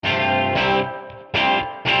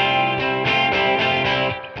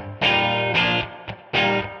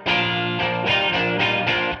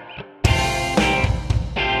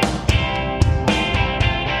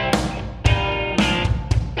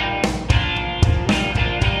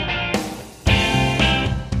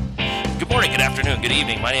Good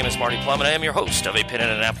evening. My name is Marty Plum, and I am your host of a Pen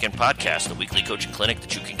and a Napkin podcast, the weekly coaching clinic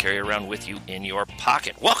that you can carry around with you in your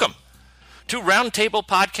pocket. Welcome to Roundtable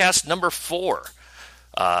podcast number 4.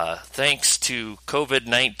 Thanks to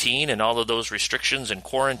COVID-19 and all of those restrictions and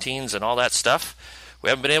quarantines and all that stuff, we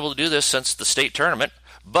haven't been able to do this since the state tournament,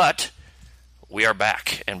 but we are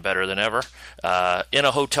back and better than ever in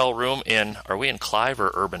a hotel room are we in Clive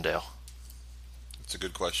or Urbandale? That's a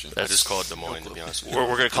good question. I just call it Des Moines, to be honest with you.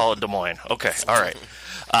 We're going to call it Des Moines. Okay, all right.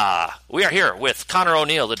 We are here with Connor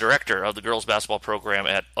O'Neill, the director of the girls basketball program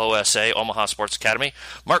at OSA, Omaha Sports Academy,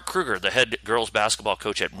 Marc Kruger, the head girls basketball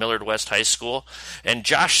coach at Millard West High School, and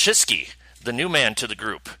Josh Siske, the new man to the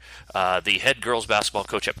group, the head girls basketball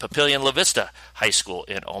coach at Papillion-LaVista High School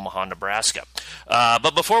in Omaha, Nebraska.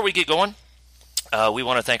 But before we get going, we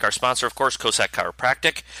want to thank our sponsor, of course, Cossack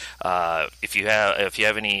Chiropractic. If you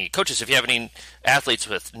have any coaches, if you have any athletes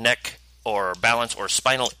with neck or balance or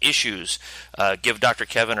spinal issues, give Dr.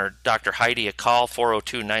 Kevin or Dr. Heidi a call,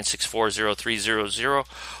 402-964-0300,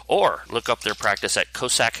 or look up their practice at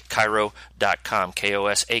CossackChiro.com,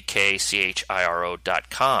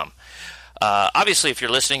 KOSAKCHIRO.com. Obviously, if you're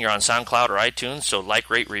listening, you're on SoundCloud or iTunes, so like,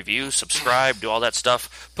 rate, review, subscribe, do all that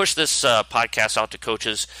stuff. Push this podcast out to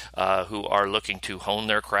coaches who are looking to hone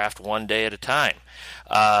their craft one day at a time.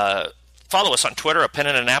 Follow us on Twitter, a pen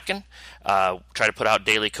and a napkin. Try to put out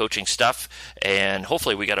daily coaching stuff, and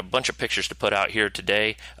hopefully we got a bunch of pictures to put out here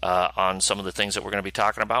today on some of the things that we're going to be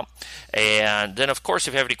talking about. And then, of course,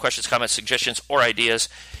 if you have any questions, comments, suggestions, or ideas,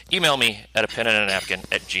 email me at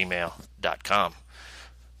apenandanapkin@gmail.com.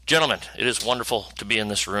 Gentlemen, it is wonderful to be in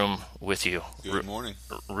this room with you. Good morning.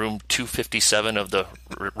 Room 257 of the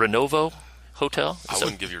Renovo Hotel. I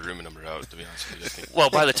wouldn't give your room number out, to be honest with you. I think. Well,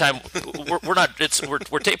 by the time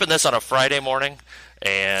we're taping this on a Friday morning,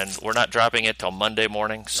 and we're not dropping it till Monday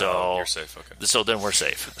morning. So you're safe. Okay. So then we're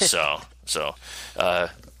safe. I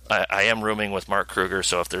am rooming with Marc Kruger,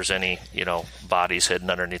 so if there's any bodies hidden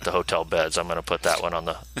underneath the hotel beds, I'm going to put that one on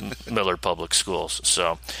the Millard Public Schools.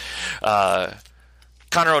 So.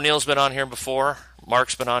 Connor O'Neill's been on here before.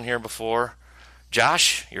 Marc's been on here before.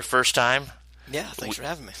 Josh, your first time. Yeah, thanks for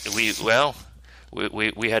having me.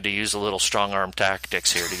 We had to use a little strong arm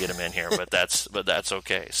tactics here to get him in here, but that's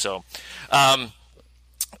okay. So,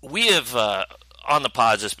 we have on the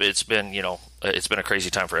pods. It's been a crazy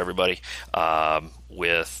time for everybody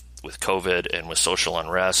with COVID and with social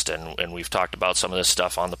unrest, and we've talked about some of this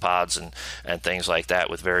stuff on the pods and things like that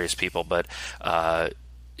with various people, but.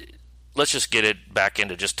 Let's just get it back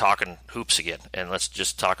into just talking hoops again, and let's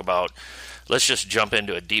just jump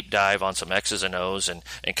into a deep dive on some X's and O's, and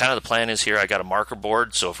kind of the plan is here. I got a marker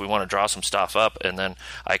board, so if we want to draw some stuff up, and then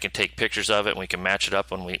I can take pictures of it, and we can match it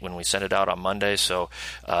up when we send it out on Monday. So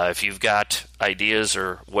if you've got ideas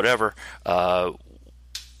or whatever,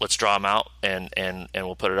 let's draw them out, and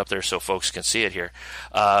we'll put it up there so folks can see it here.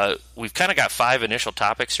 We've kind of got 5 initial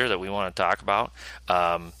topics here that we want to talk about.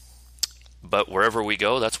 But wherever we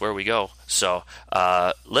go, that's where we go. So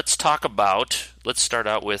let's start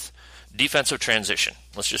out with defensive transition.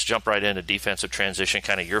 Let's just jump right into defensive transition,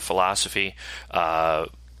 kind of your philosophy. It's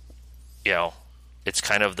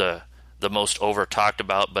kind of the most over-talked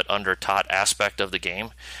about but under-taught aspect of the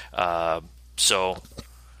game. So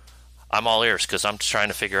I'm all ears because I'm trying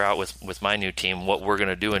to figure out with my new team what we're going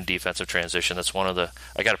to do in defensive transition. That's I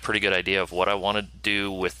got a pretty good idea of what I want to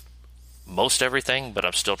do with most everything, but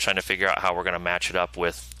I'm still trying to figure out how we're going to match it up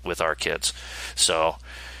with our kids. So,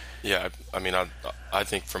 yeah, I mean, I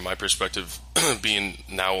think from my perspective, being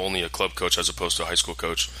now only a club coach as opposed to a high school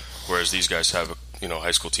coach, whereas these guys have a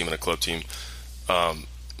high school team and a club team, and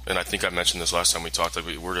I think I mentioned this last time we talked. Like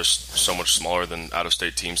we're just so much smaller than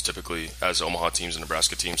out-of-state teams typically as Omaha teams and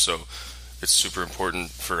Nebraska teams. So it's super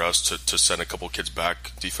important for us to send a couple kids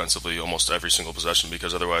back defensively almost every single possession,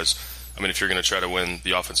 because otherwise. I mean, if you're going to try to win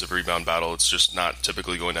the offensive rebound battle, it's just not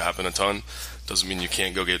typically going to happen a ton. Doesn't mean you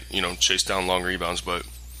can't go get, chase down long rebounds, but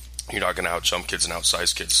you're not going to out-jump kids and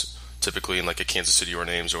outsize kids typically in like a Kansas City or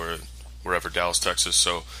Ames or wherever, Dallas, Texas.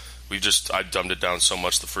 So I dumbed it down so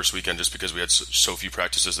much the first weekend just because we had so few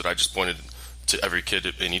practices that I just pointed to every kid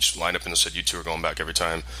in each lineup and said, you two are going back every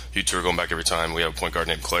time. You two are going back every time. We have a point guard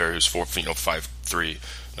named Claire who's 5'3".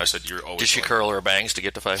 And I said, you're always. Did she curl her bangs to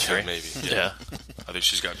get to 5'3"? Yeah, maybe. Yeah. I think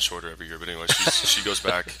she's gotten shorter every year. But anyway, she goes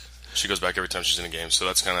back. She goes back every time she's in a game. So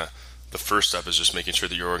that's kind of the first step, is just making sure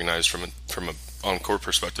that you're organized from a on-court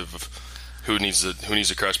perspective of who needs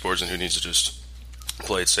the crash boards and who needs to just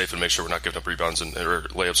play it safe and make sure we're not giving up rebounds or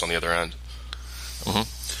layups on the other end. Mm-hmm.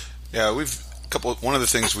 Yeah, one of the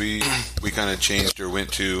things we kind of changed or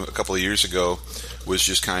went to a couple of years ago was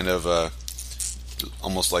just kind of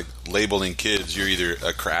almost like labeling kids. You're either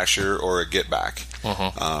a crasher or a get back.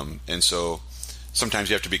 And so sometimes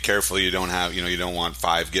you have to be careful. You don't want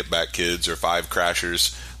 5 get back kids or 5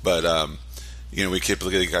 crashers, but we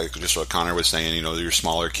typically, just what Connor was saying, your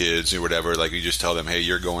smaller kids or whatever, like you just tell them, hey,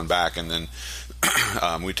 you're going back, and then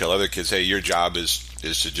we tell other kids, hey, your job is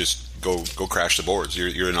to just go crash the boards.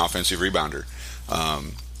 You're an offensive rebounder,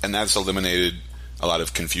 and that's eliminated a lot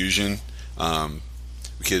of confusion.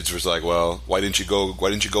 Kids was like, well, why didn't you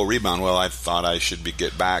go rebound? Well, I thought I should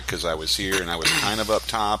get back because I was here and I was kind of up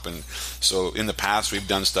top. And so in the past we've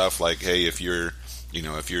done stuff like, hey, if you're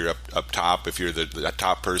up top, if you're the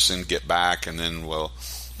top person, get back. And then, well,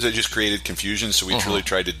 it just created confusion. So we truly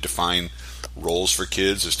tried to define roles for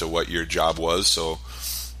kids as to what your job was, so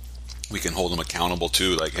we can hold them accountable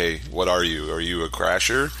too. Like, hey, what are you? Are you a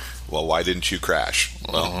crasher? Well, why didn't you crash?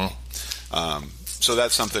 Well, so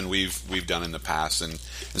that's something we've done in the past, and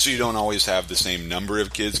so you don't always have the same number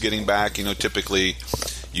of kids getting back. Typically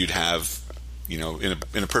you'd have, in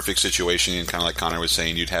a perfect situation, and kind of like Connor was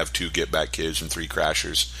saying, you'd have 2 get back kids and 3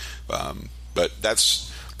 crashers. But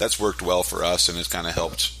that's worked well for us, and it's kind of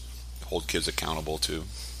helped hold kids accountable too.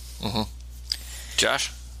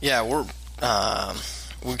 Josh? Yeah, we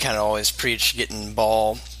kind of always preach getting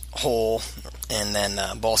ball hole and then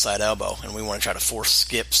ball side elbow, and we want to try to force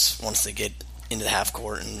skips once they get into the half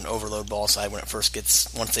court and overload ball side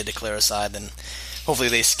once they declare a side, then hopefully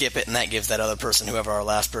they skip it, and that gives that other person, whoever our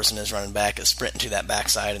last person is running back, a sprint into that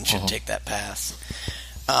backside and should take that pass.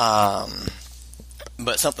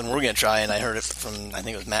 But something we're going to try, and I heard it from, I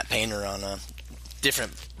think it was Matt Painter on a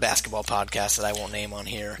different basketball podcast that I won't name on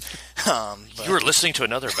here. But you were listening to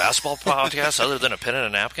another basketball podcast other than a pen and a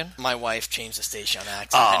napkin? My wife changed the station on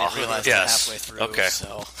accident. I didn't realize that halfway through. Okay.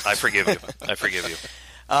 So. I forgive you.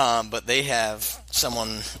 But they have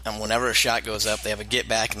someone, whenever a shot goes up, they have a get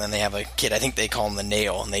back, and then they have a kid, I think they call him the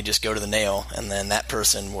nail, and they just go to the nail, and then that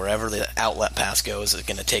person, wherever the outlet pass goes, is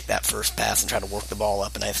going to take that first pass and try to work the ball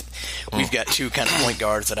up. And we've got 2 kind of point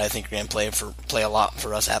guards that I think are going to play a lot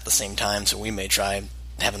for us at the same time, so we may try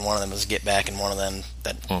having one of them as a get back and one of them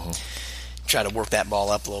that try to work that ball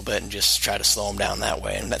up a little bit and just try to slow them down that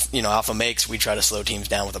way. And that's, alpha makes, we try to slow teams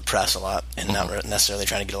down with a press a lot, and not necessarily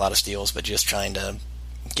trying to get a lot of steals, but just trying to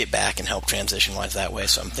get back and help transition-wise that way.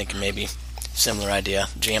 So I'm thinking maybe similar idea,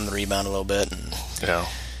 jam the rebound a little bit and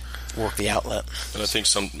work the outlet. And I think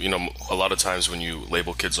a lot of times when you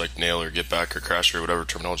label kids like nail or get back or crash or whatever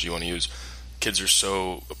terminology you want to use, kids are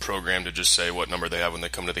so programmed to just say what number they have when they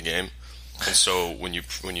come to the game. And so when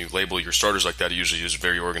you label your starters like that, it usually is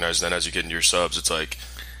very organized. Then as you get into your subs, it's like,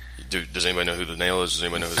 does anybody know who the nail is? Does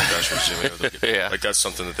anybody know who the crasher is? Does anybody know who the like that's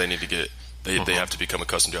something that they need to get. They have to become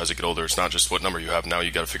accustomed to as they get older. It's not just what number you have. Now you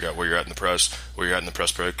got to figure out where you're at in the press, where you're at in the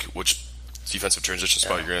press break, which defensive transition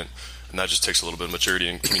spot you're in, and that just takes a little bit of maturity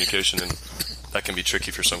and communication, and that can be tricky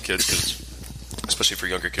for some kids, because especially for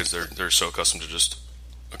younger kids, they're so accustomed to just,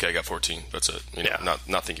 okay, I got 14, that's it.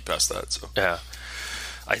 Not thinking past that. So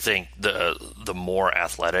I think the more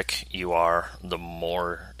athletic you are, the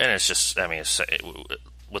more, and it's just, it's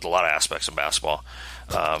with a lot of aspects of basketball.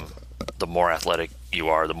 The more athletic you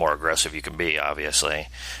are, the more aggressive you can be, obviously.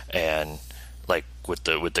 And like with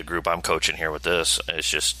the group I'm coaching here with this, it's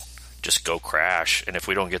just go crash. And if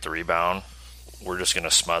we don't get the rebound, we're just going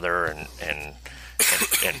to smother and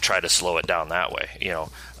try to slow it down that way.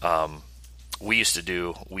 We used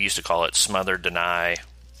to call it smother, deny,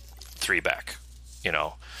 3-back.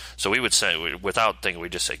 So we would say, without thinking,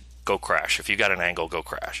 we'd just say go crash. If you got an angle, go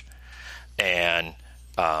crash. And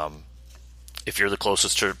if you're the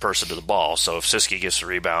closest person to the ball, so if Siske gets the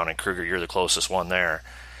rebound and Kruger, you're the closest one there,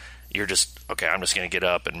 you're just, okay, I'm just going to get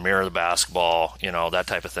up and mirror the basketball, that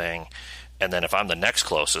type of thing. And then if I'm the next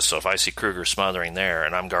closest, so if I see Kruger smothering there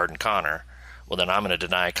and I'm guarding Connor, well, then I'm going to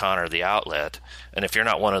deny Connor the outlet. And if you're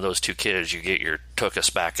not one of those 2 kids, you get your took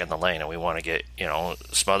us back in the lane, and we want to get,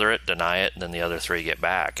 smother it, deny it, and then the other 3 get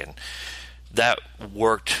back. And that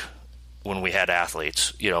worked when we had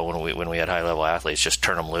athletes, when we had high-level athletes, just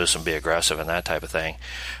turn them loose and be aggressive and that type of thing.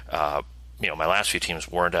 My last few teams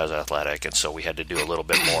weren't as athletic, and so we had to do a little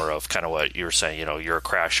bit more of kind of what you were saying, you're a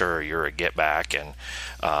crasher or you're a get-back, and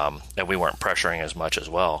we weren't pressuring as much as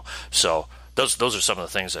well. So those are some of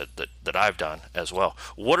the things that I've done as well.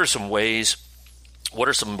 What are some ways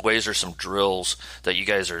or some drills that you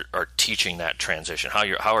guys are teaching that transition?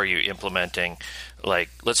 How are you implementing? Like,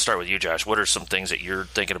 let's start with you, Josh. What are some things that you're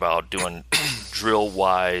thinking about doing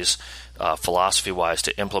drill-wise, philosophy-wise,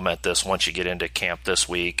 to implement this once you get into camp this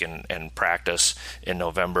week and practice in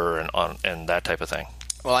November and that type of thing?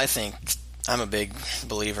 Well, I think I'm a big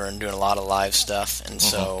believer in doing a lot of live stuff, and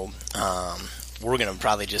so we're going to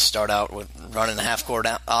probably just start out with running a half-court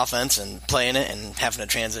offense and playing it and having to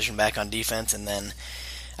transition back on defense. And then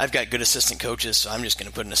I've got good assistant coaches, so I'm just going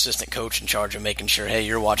to put an assistant coach in charge of making sure, hey,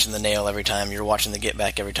 you're watching the nail every time, you're watching the get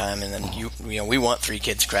back every time, and then we want 3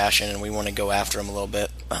 kids crashing, and we want to go after them a little bit.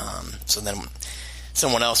 So then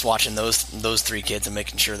someone else watching those 3 kids and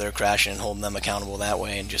making sure they're crashing and holding them accountable that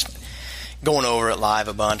way, and just going over it live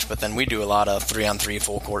a bunch. But then we do a lot of 3-on-3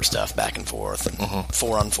 full court stuff back and forth, and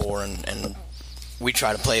 4-on-4, and we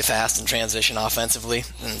try to play fast and transition offensively,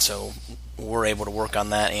 and so we're able to work on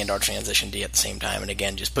that and our transition D at the same time. And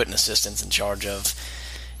again, just putting assistants in charge of,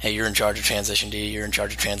 hey, you're in charge of transition D, you're in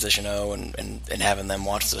charge of transition O, and having them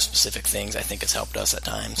watch those specific things, I think has helped us at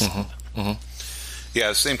times.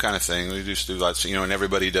 Yeah, same kind of thing. We just do lots, and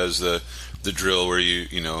everybody does the drill where you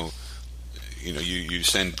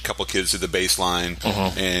send a couple kids to the baseline,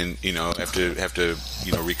 and have to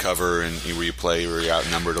recover, and you replay where you're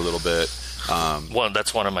outnumbered a little bit.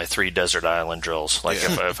 That's one of my 3 desert island drills. Like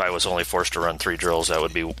if I was only forced to run 3 drills, that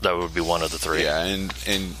would be one of the 3. Yeah, and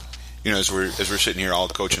as we're sitting here all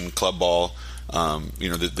coaching club ball,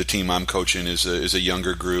 the team I'm coaching is a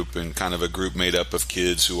younger group, and kind of a group made up of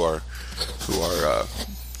kids who are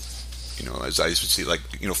as I would see,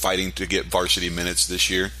 fighting to get varsity minutes this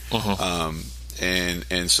year.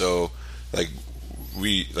 And so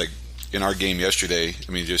we in our game yesterday,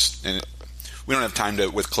 we don't have time we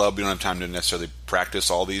don't have time to necessarily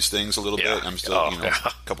practice all these things a little bit. I'm still, a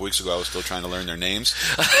couple weeks ago I was still trying to learn their names.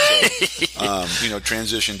 So,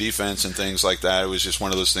 transition defense and things like that. It was just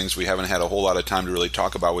one of those things we haven't had a whole lot of time to really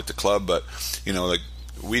talk about with the club. But,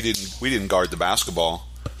 we didn't guard the basketball,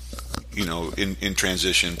 in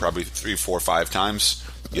transition probably 3, 4, 5 times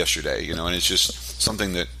yesterday, and it's just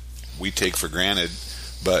something that we take for granted.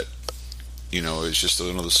 But, it's just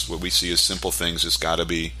what we see as simple things. It's got to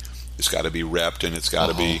be repped, and it's got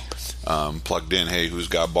to be plugged in. Hey, who's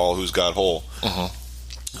got ball? Who's got hole?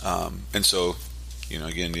 And so,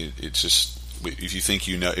 again, it's just if you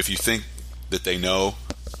think that they know,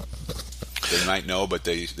 they might know, but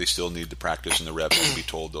they still need to practice in the reps and be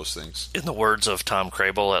told those things. In the words of Tom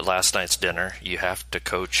Crable at last night's dinner, you have to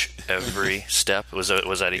coach every step. Was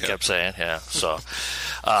that he kept saying? Yeah. So,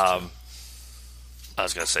 I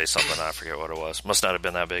was going to say something. I forget what it was. Must not have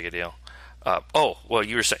been that big a deal.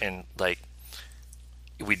 You were saying,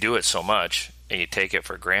 we do it so much and you take it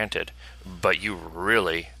for granted, but you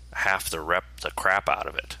really have to rep the crap out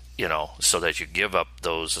of it, so that you give up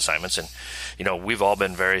those assignments. And, we've all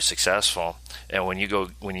been very successful. And when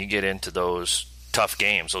you get into those tough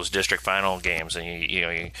games, those district final games,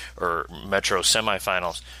 and or Metro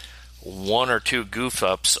semifinals, 1 or 2 goof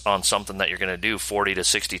ups on something that you're going to do 40 to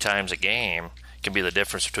 60 times a game can be the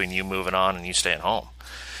difference between you moving on and you staying home.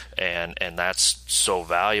 And that's so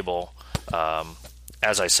valuable.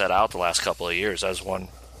 As I set out the last couple of years, as one,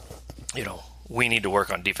 we need to work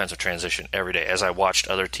on defensive transition every day. As I watched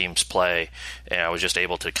other teams play, and I was just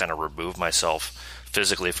able to kind of remove myself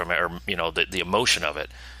physically from it, or the emotion of it.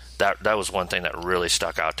 That was one thing that really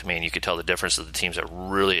stuck out to me, and you could tell the difference of the teams that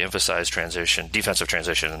really emphasized transition, defensive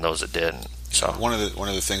transition, and those that didn't. So one of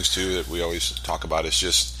the things too that we always talk about is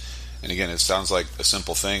just, and again, it sounds like a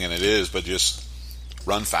simple thing, and it is, but just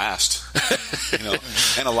run fast.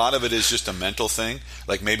 And a lot of it is just a mental thing.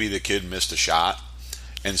 Like maybe the kid missed a shot,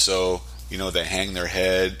 and so they hang their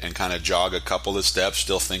head and kind of jog a couple of steps,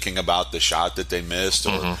 still thinking about the shot that they missed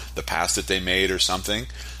or the pass that they made or something.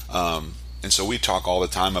 And so we talk all the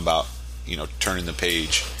time about turning the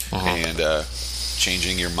page and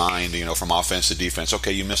changing your mind, from offense to defense.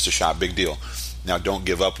 Okay, you missed a shot, big deal. Now don't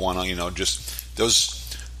give up one on just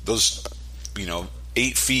those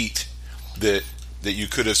 8 feet that you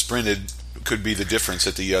could have sprinted could be the difference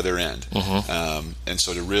at the other end. And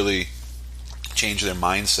so to really change their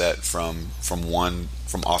mindset from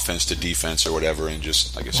offense to defense or whatever, and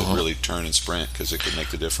just, like I said, really turn and sprint, because it could make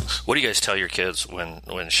the difference. What do you guys tell your kids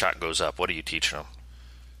when shot goes up? What are you teaching them?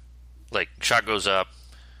 Like, shot goes up,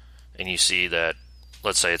 and you see that,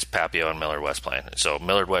 let's say it's Papio and Millard West playing. So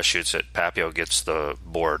Millard West shoots it, Papio gets the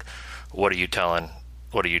board. What are you telling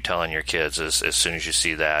your kids as soon as you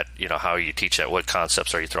see that? How you teach that? What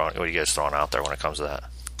concepts are you throwing? What are you guys throwing out there when it comes to that?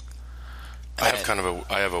 I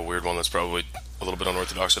have a weird one that's probably a little bit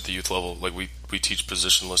unorthodox at the youth level. Like we teach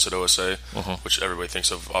positionless at OSA, which everybody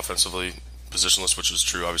thinks of offensively positionless, which is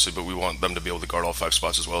true obviously, but we want them to be able to guard all 5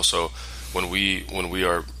 spots as well. So when we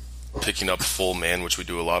are picking up full man, which we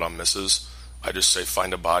do a lot on misses, I just say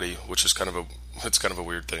find a body, which is kind of a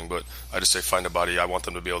weird thing, but I just say find a body. I want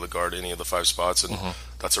them to be able to guard any of the 5 spots, and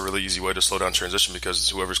that's a really easy way to slow down transition, because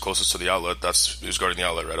whoever's closest to the outlet, that's who's guarding the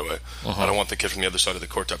outlet right away. I don't want the kid from the other side of the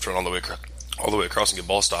court to have to run all the way across and get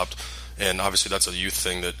ball stopped, And obviously that's a youth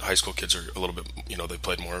thing that high school kids are a little bit, they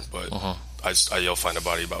played more, but I yell find a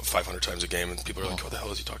body about 500 times a game, and people are like, what the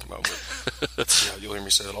hell is he talking about? But yeah, you'll hear me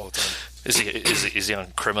say that all the time. Is he on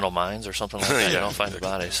Criminal Minds or something like that? Yeah, Find a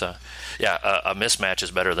body. So, yeah, a mismatch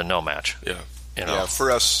is better than no match. Yeah. Yeah,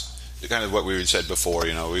 for us, kind of what we said before,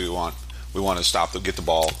 we want to stop, get the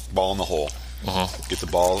ball in the hole. Get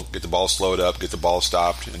the ball slowed up, get the ball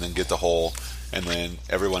stopped, and then get the hole, and then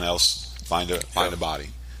everyone else find a body.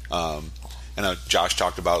 I know Josh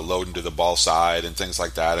talked about loading to the ball side and things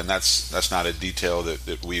like that, and that's not a detail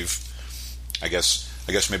that we've. I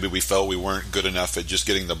guess maybe we felt we weren't good enough at just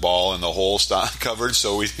getting the ball and the hole covered,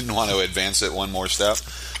 so we didn't want to advance it one more step.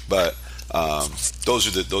 But those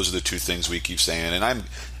are the two things we keep saying,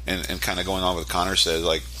 and kind of going on with Connor said,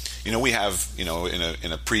 like, we have, in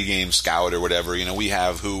a pregame scout or whatever, we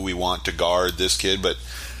have who we want to guard this kid, but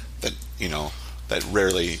that, that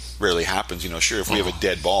rarely happens. Sure, if we have a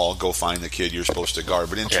dead ball, go find the kid you're supposed to guard,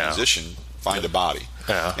 but in transition, find a body.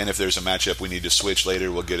 Yeah. And if there's a matchup we need to switch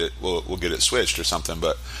later, we'll get it switched or something.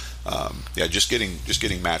 But just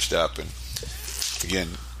getting matched up, and again,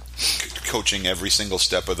 coaching every single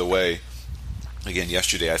step of the way. Again,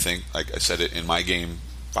 yesterday, I think, like I said it in my game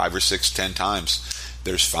 5 or 6, 10 times.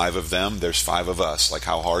 There's 5 of them. There's 5 of us. Like,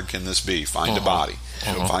 how hard can this be? Find a body.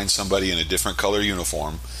 Find somebody in a different color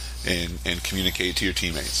uniform, and communicate to your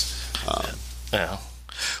teammates. Yeah.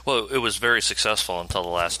 Well, it was very successful until the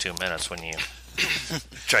last 2 minutes when you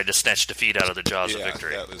tried to snatch defeat out of the jaws of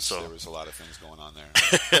victory. There was a lot of things going on there.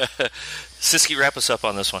 Siske, wrap us up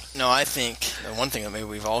on this one. No, I think the one thing that maybe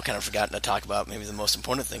we've all kind of forgotten to talk about, maybe the most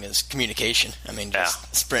important thing, is communication. I mean,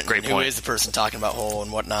 just sprinting. Great point. Who is the person talking about hole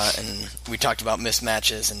and whatnot? And we talked about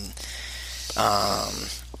mismatches, and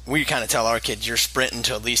we kind of tell our kids, you're sprinting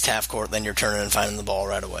to at least half court, then you're turning and finding the ball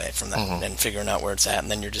right away from that, and figuring out where it's at, and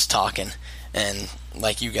then you're just talking. And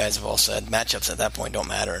like you guys have all said, matchups at that point don't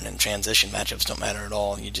matter, and in transition, matchups don't matter at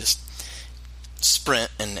all. You just sprint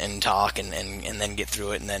and talk and then get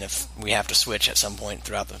through it, and then if we have to switch at some point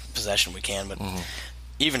throughout the possession, we can. But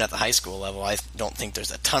even at the high school level, I don't think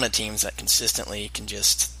there's a ton of teams that consistently can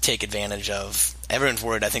just take advantage of. Everyone's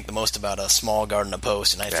worried, I think, the most about a small guard and a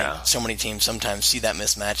post, and I think so many teams sometimes see that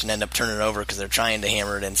mismatch and end up turning it over because they're trying to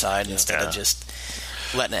hammer it inside instead of just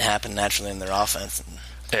letting it happen naturally in their offense.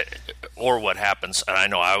 Or what happens, and I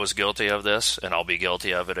know I was guilty of this, and I'll be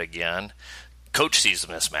guilty of it again. Coach sees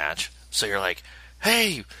the mismatch, so you're like,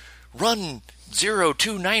 "Hey, run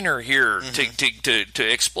 0-2-9er here to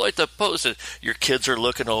exploit the post." Your kids are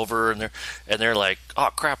looking over, and they're like,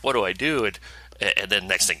 "Oh crap, what do I do?" And then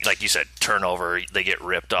next thing, like you said, turnover, they get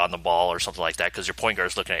ripped on the ball or something like that because your point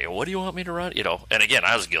guard's looking at you. What do you want me to run? And again,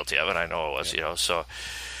 I was guilty of it. I know it was. So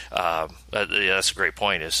that's a great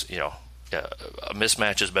point. Is a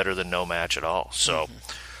mismatch is better than no match at all. So,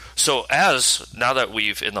 now that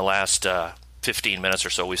we've in the last 15 minutes or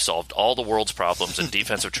so, we've solved all the world's problems in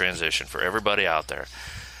defensive transition for everybody out there.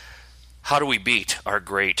 How do we beat our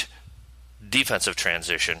great defensive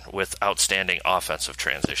transition with outstanding offensive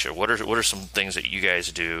transition? What are some things that you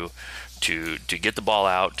guys do to get the ball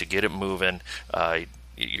out, to get it moving?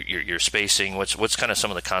 Your spacing. What's kind of some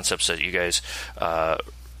of the concepts that you guys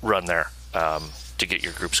run there to get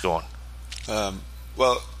your groups going?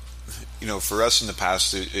 For us in the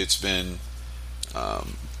past, it's been,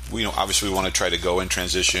 obviously we want to try to go in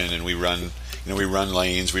transition, and we run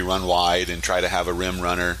lanes, we run wide, and try to have a rim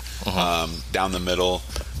runner down the middle.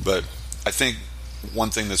 But I think one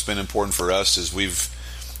thing that's been important for us is we've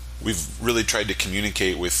really tried to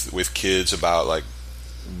communicate with kids about like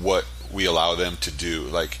what we allow them to do.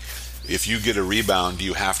 Like, if you get a rebound, do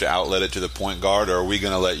you have to outlet it to the point guard, or are we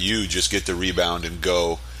going to let you just get the rebound and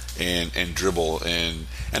go and dribble? And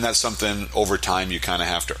that's something over time you kind of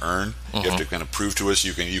have to earn. You have to kind of prove to us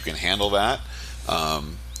you can handle that.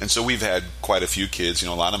 And so we've had quite a few kids.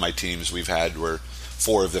 A lot of my teams we've had where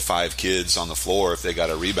 4 of the 5 kids on the floor, if they got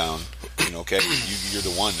a rebound, okay, you're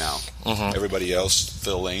the one now. Everybody else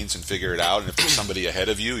fill lanes and figure it out. And if there's somebody ahead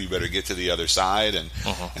of you, you better get to the other side.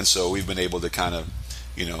 And so we've been able to kind of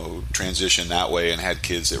transition that way, and had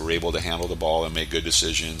kids that were able to handle the ball and make good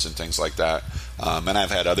decisions and things like that. And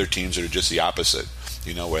I've had other teams that are just the opposite,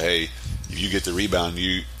 where, hey, if you get the rebound,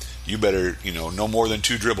 you better, no more than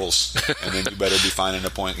 2 dribbles, and then you better be finding a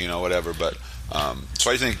point, whatever. But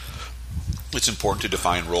so I think it's important to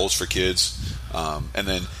define roles for kids. And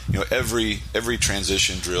then, every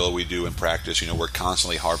transition drill we do in practice, we're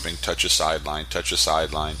constantly harping, touch a sideline,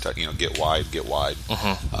 get wide.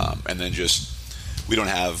 And then just, we don't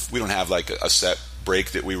have like a set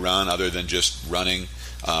break that we run other than just running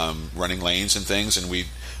lanes and things. And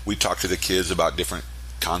we talk to the kids about different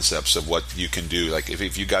concepts of what you can do. Like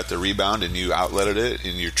if you got the rebound and you outletted it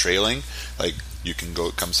and you're trailing, like you can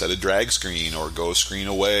come set a drag screen or go screen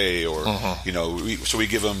away, or so we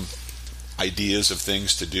give them ideas of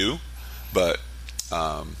things to do, but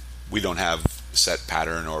we don't have set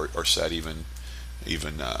pattern or set even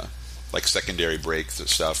like secondary break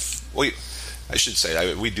stuff. I should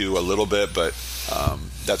say we do a little bit, but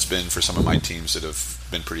that's been for some of my teams that have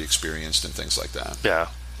been pretty experienced and things like that. Yeah.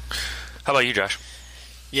 How about you, Josh?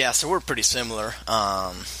 Yeah, so we're pretty similar.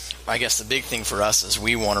 I guess the big thing for us is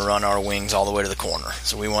we want to run our wings all the way to the corner.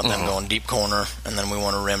 So we want them going deep corner, and then we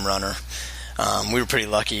want a rim runner. We were pretty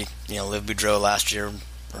lucky. Liv Boudreau last year,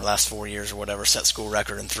 or last 4 years or whatever, set school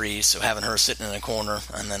record in threes. So having her sitting in a corner,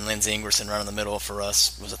 and then Lindsay Ingerson running the middle for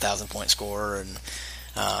us was a 1,000-point scorer. And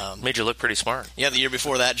made you look pretty smart. Yeah, the year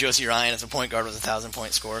before that, Josie Ryan as a point guard was a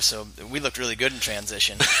 1,000-point scorer. So we looked really good in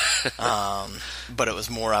transition. But it was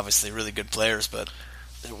more obviously really good players. But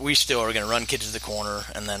we still are going to run kids to the corner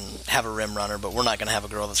and then have a rim runner, but we're not going to have a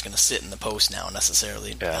girl that's going to sit in the post now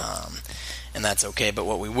necessarily. Yeah. And that's okay. But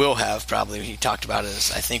what we will have, probably he talked about,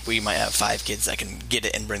 is I think we might have 5 kids that can get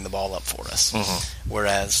it and bring the ball up for us.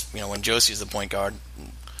 Whereas, when Josie was the point guard,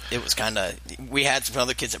 it was kind of, we had some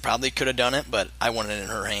other kids that probably could have done it, but I wanted it in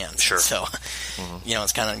her hands. Sure. So,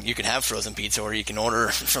 it's kind of, you can have frozen pizza or you can order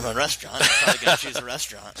from a restaurant. I'm probably going to choose a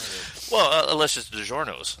restaurant. Well, unless it's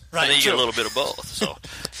DiGiorno's. Right. And then you get a little bit of both. So,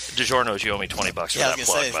 DiGiorno's, you owe me $20 for that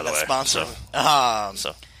plug, by the way. Sponsor.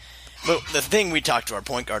 So. But the thing we talk to our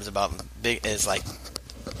point guards about is like,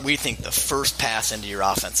 we think the first pass into your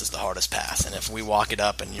offense is the hardest pass, and if we walk it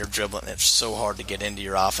up and you're dribbling, it's so hard to get into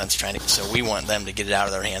your offense. So we want them to get it out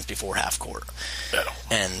of their hands before half court. Yeah.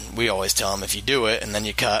 And we always tell them, if you do it and then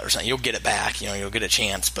you cut or something, you'll get it back. You'll get a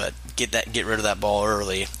chance, but get rid of that ball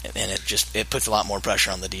early, and it puts a lot more pressure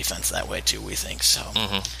on the defense that way too. We think so.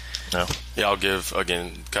 No. Yeah, I'll give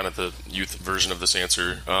again kind of the youth version of this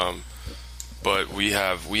answer. But we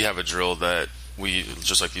have a drill that we,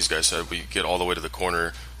 just like these guys said, we get all the way to the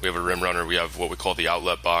corner. We have a rim runner. We have what we call the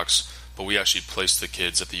outlet box, but we actually place the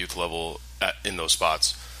kids at the youth level in those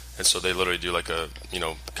spots. And so they literally do like a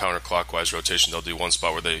counterclockwise rotation. They'll do one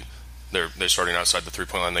spot where they're starting outside the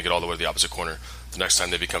 3-point line. They get all the way to the opposite corner. The next time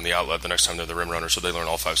they become the outlet. The next time they're the rim runner. So they learn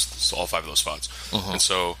all five of those spots. And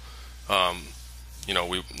so,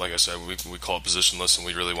 we, like I said, we call it positionless, and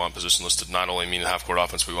we really want positionless to not only mean half-court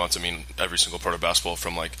offense, we want to mean every single part of basketball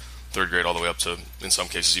from like third grade all the way up to, in some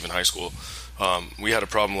cases, even high school. We had a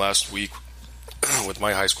problem last week with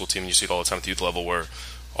my high school team, and you see it all the time at the youth level, where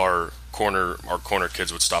our corner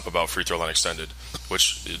kids would stop about free throw line extended,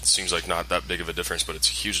 which it seems like not that big of a difference, but it's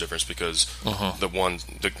a huge difference because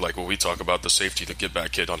like what we talk about, the safety, the get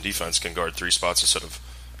back kid on defense can guard 3 spots instead of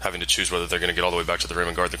having to choose whether they're going to get all the way back to the rim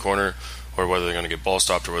and guard the corner, or whether they're going to get ball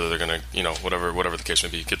stopped, or whether they're going to, whatever the case may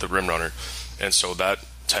be, get the rim runner. And so that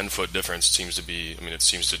 10-foot difference seems to be,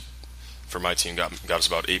 for my team, got us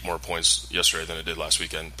about 8 more points yesterday than it did last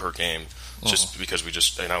weekend per game, just because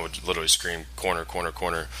I would literally scream corner,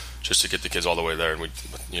 just to get the kids all the way there. And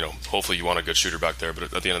hopefully you want a good shooter back there,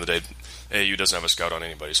 but at the end of the day, AAU doesn't have a scout on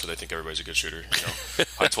anybody, so they think everybody's a good shooter.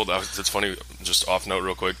 It's funny, just off note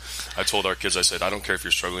real quick, I told our kids, I said, I don't care if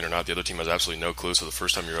you're struggling or not, the other team has absolutely no clue, so the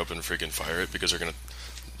first time you're open, freaking fire it, because they're going to,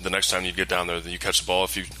 the next time you get down there, you catch the ball,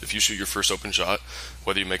 if you shoot your first open shot,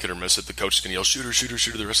 whether you make it or miss it, the coach is going to yell,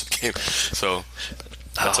 shooter the rest of the game. So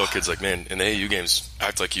I tell kids, like, man, in the AAU games,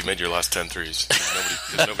 act like you've made your last 10 threes.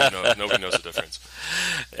 Nobody knows the difference.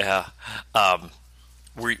 Yeah.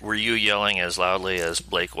 Were you yelling as loudly as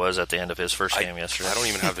Blake was at the end of his first game yesterday? I don't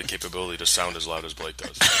even have the capability to sound as loud as Blake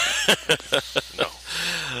does. No.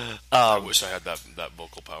 I wish I had that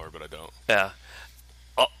vocal power, but I don't. Yeah.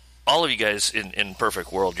 All of you guys in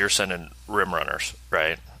perfect world, you're sending rim runners,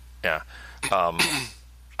 right? Yeah.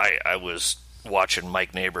 I was watching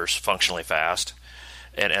Mike Neighbors Functionally Fast,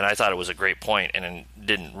 and I thought it was a great point, and it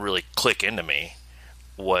didn't really click into me,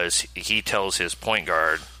 was he tells his point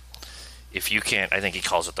guard, if you can't, I think he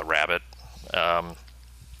calls it the rabbit,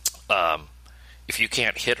 if you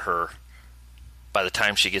can't hit her by the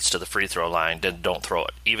time she gets to the free throw line, then don't throw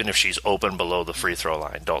it. Even if she's open below the free throw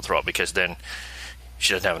line, don't throw it, because then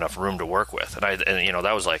she doesn't have enough room to work with. And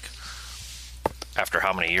that was like, after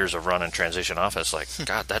how many years of running transition offense, like,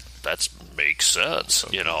 God, that makes sense,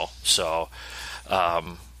 So,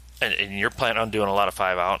 and you're planning on doing a lot of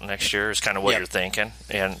 5-out next year is kind of what you're thinking.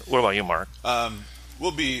 And what about you, Mark?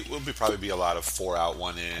 We'll probably be a lot of 4-out,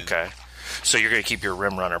 1 in. Okay. So you're going to keep your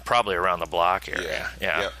rim runner probably around the block area.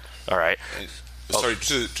 Yeah. Yep. All right. And,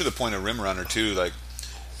 to the point of rim runner too, like,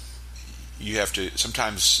 you have to,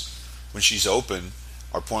 sometimes when she's open,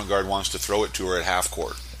 our point guard wants to throw it to her at half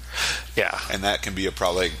court. Yeah. And that can be a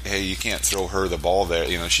problem. Like, hey, you can't throw her the ball there.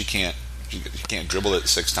 She can't dribble it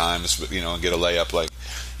 6 times, and get a layup. Like,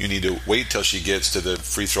 you need to wait till she gets to the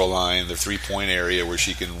free throw line, the 3-point area where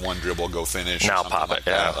she can one dribble go finish. Now or something pop like it.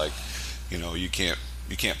 that. Yeah. Like,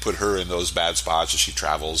 you can't put her in those bad spots as she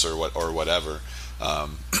travels or whatever.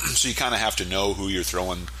 So you kind of have to know who you're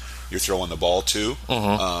throwing the ball to.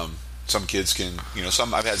 Mm-hmm. Some kids can,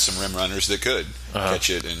 I've had some rim runners that could catch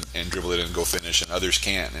it and dribble it and go finish, and others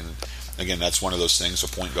can't. And again, that's one of those things. A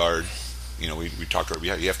point guard, we talked about.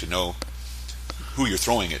 You have to know who you're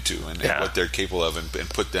throwing it to and what they're capable of, and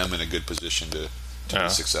put them in a good position to be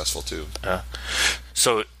successful too.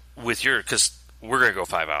 So because we're going to go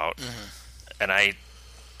 5 out, and I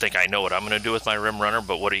think I know what I'm going to do with my rim runner,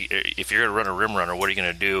 but if you're going to run a rim runner, what are you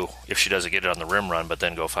going to do if she doesn't get it on the rim run but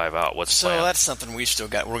then go 5 out? What's the plan? So that's something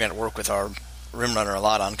we're going to work with our rim runner a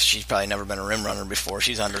lot on, because she's probably never been a rim runner before.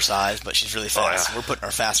 She's undersized, but she's really fast. Oh, yeah. We're putting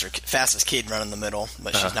our fastest kid running the middle,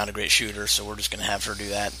 but she's not a great shooter, so we're just going to have her do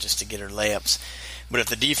that just to get her layups. But if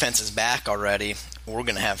the defense is back already, we're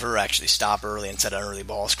going to have her actually stop early and set an early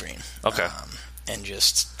ball screen. Okay. And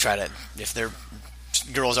just try to, if their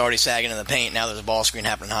girl's already sagging in the paint, now there's a ball screen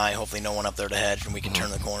happening high, hopefully no one up there to hedge, and we can turn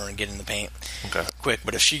the corner and get in the paint quick.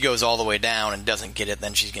 But if she goes all the way down and doesn't get it,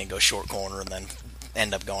 then she's going to go short corner and then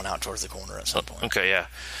end up going out towards the corner at some point. Okay, yeah.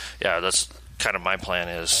 Yeah, that's kind of my plan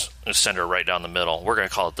is send her right down the middle. We're going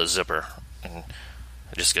to call it the zipper. And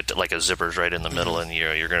just get like a zipper's right in the middle, and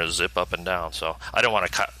you're going to zip up and down. So I don't want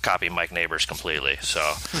to copy Mike Neighbors completely. So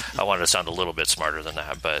I wanted to sound a little bit smarter than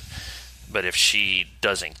that. But if she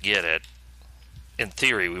doesn't get it, in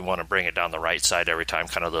theory, we want to bring it down the right side every time,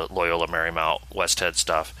 kind of the Loyola Marymount West Head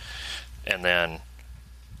stuff. And then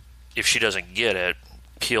if she doesn't get it,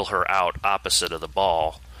 peel her out opposite of the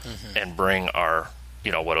ball and bring our,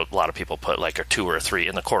 what a lot of people put, like a 2 or a 3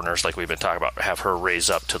 in the corners, like we've been talking about, have her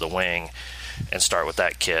raise up to the wing and start with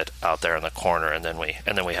that kid out there in the corner, and then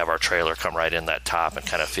we have our trailer come right in that top and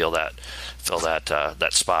kind of fill that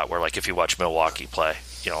spot where, like, if you watch Milwaukee play,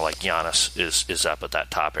 like Giannis is up at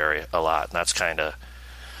that top area a lot, and that's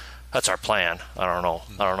our plan. I don't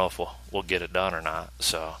know if we'll get it done or not.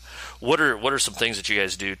 So, what are some things that you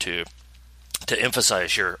guys do to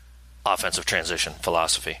emphasize your offensive transition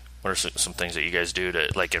philosophy? What are some things that you guys do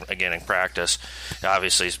to, like, again, in practice?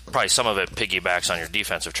 Obviously, probably some of it piggybacks on your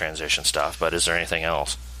defensive transition stuff, but is there anything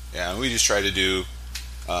else? Yeah, we just try to do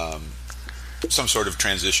some sort of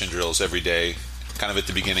transition drills every day, kind of at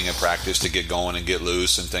the beginning of practice to get going and get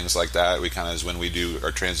loose and things like that. We kind of is when we do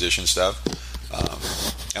our transition stuff.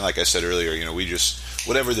 And like I said earlier, we just,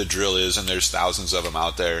 whatever the drill is, and there's thousands of them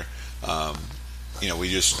out there, we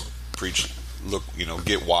just preach, look,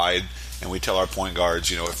 get wide. And we tell our point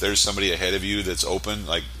guards, if there's somebody ahead of you that's open,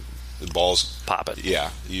 like the ball's pop it.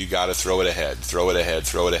 Yeah, you got to throw it ahead.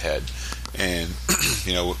 And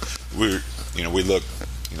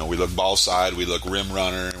we look ball side, we look rim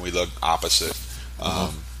runner, and we look opposite.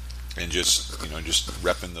 And just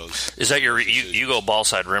repping those. Is that you go ball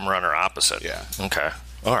side, rim runner, opposite? Yeah. Okay.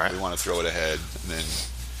 All right. We want to throw it ahead, and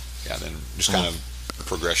then just kind of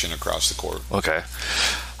progression across the court. Okay.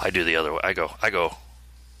 I do the other way. I go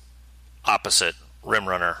opposite, rim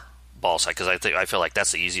runner, ball side, because I feel like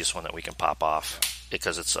that's the easiest one that we can pop off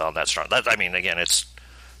because it's on that strong. Again, it's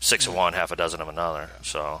 6 of one, half a dozen of another.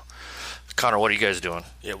 So, Connor, what are you guys doing?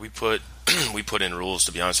 Yeah, we put in rules,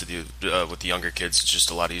 to be honest with you, with the younger kids. It's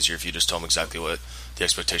just a lot easier if you just tell them exactly what the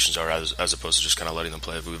expectations are as opposed to just kind of letting them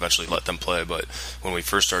play. We eventually let them play, but when we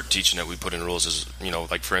first started teaching it, we put in rules as,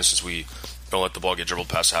 like for instance, we don't let the ball get dribbled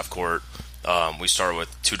past half court. We start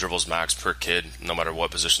with 2 dribbles max per kid, no matter what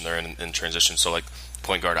position they're in transition. So like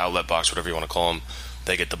point guard, outlet box, whatever you want to call them,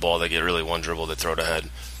 they get the ball, they get really 1 dribble, they throw it ahead.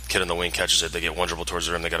 Kid in the wing catches it, they get 1 dribble towards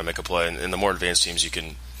the rim, they got to make a play. And in the more advanced teams, you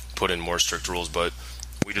can put in more strict rules, but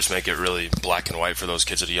we just make it really black and white for those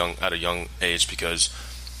kids at a young age, because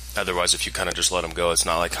otherwise, if you kind of just let them go, it's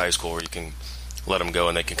not like high school where you can let them go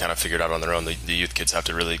and they can kind of figure it out on their own. The youth kids have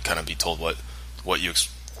to really kind of be told what you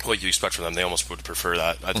expect from them. They almost would prefer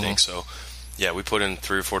that, I think. So, yeah, we put in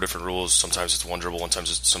 3 or 4 different rules. Sometimes it's 1 dribble,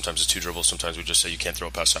 sometimes it's 2 dribbles. Sometimes we just say you can't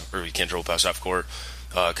throw past half, or you can't dribble past half court.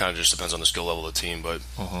 Kind of just depends on the skill level of the team. But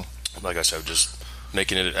like I said, just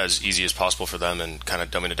making it as easy as possible for them and kind of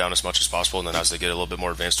dumbing it down as much as possible. And then as they get a little bit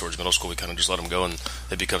more advanced towards middle school, we kind of just let them go, and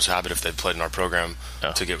it becomes a habit if they've played in our program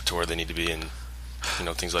to get to where they need to be, and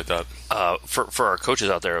things like that. For our coaches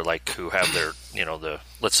out there, like, who have their,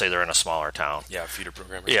 let's say they're in a smaller town. Yeah, feeder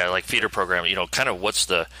program. Yeah, like feeder program, kind of what's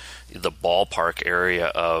the ballpark area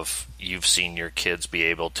of you've seen your kids be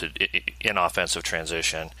able to, in offensive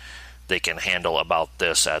transition, they can handle about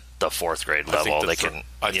this at the 4th grade level.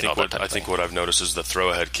 I think what I've noticed is the throw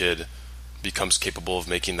ahead kid becomes capable of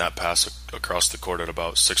making that pass across the court at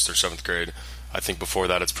about 6th or 7th grade. I think before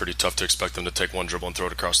that, it's pretty tough to expect them to take one dribble and throw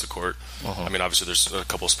it across the court. I mean, obviously, there's a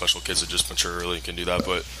couple of special kids that just mature early and can do that,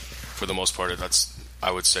 but for the most part, that's,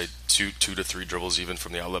 I would say, two to three dribbles even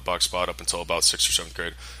from the outlet box spot up until about 6th or 7th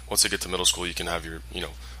grade. Once they get to middle school, you can have your,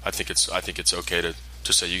 I think it's okay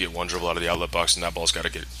to say you get one dribble out of the outlet box and that ball's got to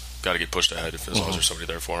get pushed ahead as long as there's somebody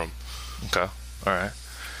there for them. Okay, all right.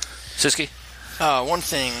 Siske? One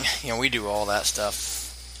thing, we do all that stuff,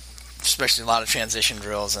 especially a lot of transition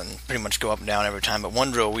drills and pretty much go up and down every time. But one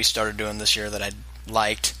drill we started doing this year that I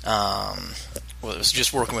liked, it was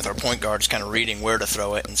just working with our point guards, kind of reading where to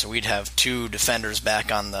throw it. And so we'd have two defenders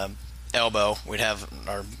back on the elbow. We'd have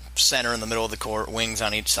our center in the middle of the court, wings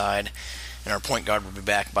on each side, and our point guard would be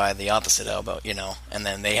back by the opposite elbow, And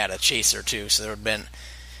then they had a chaser too. So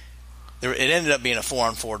it ended up being a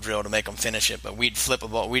 4-on-4 drill to make them finish it, but we'd flip a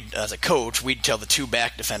ball. As a coach, we'd tell the two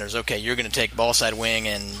back defenders, okay, you're going to take ball side wing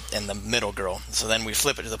and the middle girl. So then we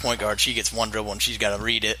flip it to the point guard. She gets one dribble, and she's got to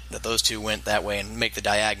read it, that those two went that way and make the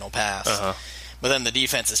diagonal pass. But then the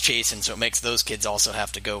defense is chasing, so it makes those kids also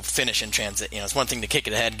have to go finish in transit. It's one thing to kick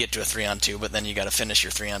it ahead and get to a 3-on-2, but then you got to finish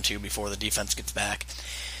your 3-on-2 before the defense gets back.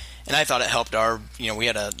 And I thought it helped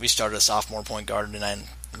we started a sophomore point guard, and I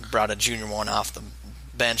brought a junior one off the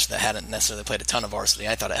bench that hadn't necessarily played a ton of varsity.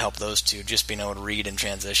 I thought it helped those two just being able to read in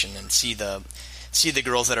transition and see the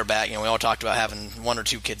girls that are back. We all talked about having one or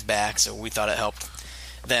two kids back, so we thought it helped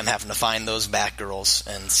them having to find those back girls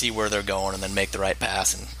and see where they're going and then make the right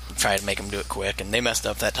pass and try to make them do it quick. And they messed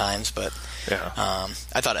up at times, but I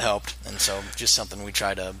thought it helped. And so just something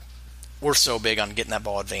we're so big on getting that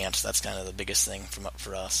ball advanced. That's kind of the biggest thing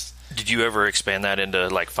for us. Did you ever expand that into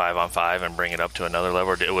like 5-on-5 and bring it up to another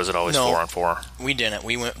level, or was it always 4-on-4? We didn't.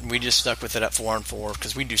 We just stuck with it at 4-on-4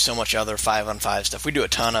 because we do so much other 5-on-5 stuff. We do a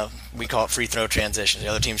ton of, we call it free throw transitions. The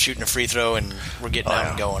other team's shooting a free throw and we're getting out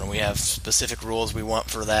and going. And we have specific rules we want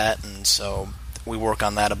for that, and so we work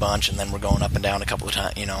on that a bunch, and then we're going up and down a couple of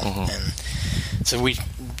times, And so we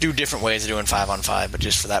do different ways of doing 5-on-5, but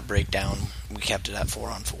just for that breakdown, we kept it at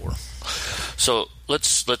 4-on-4. So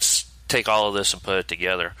let's take all of this and put it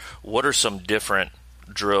together. What are some different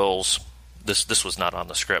drills? This was not on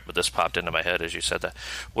the script, but this popped into my head as you said that.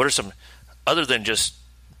 What are some, other than just,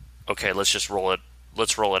 okay, let's roll it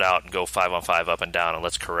out and go 5-on-5 up and down and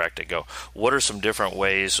let's correct it. What are some different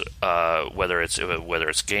ways, whether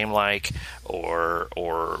it's game like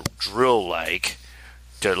or drill like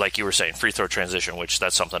you were saying, free throw transition, which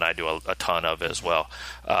that's something I do a ton of as well.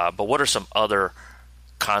 But what are some other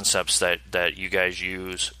concepts that you guys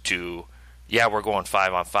use to, we're going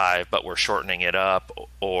 5-on-5, but we're shortening it up,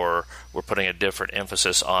 or we're putting a different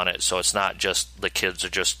emphasis on it, so it's not just the kids are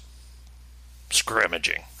just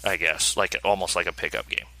scrimmaging, I guess, almost like a pickup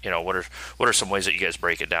game. What are some ways that you guys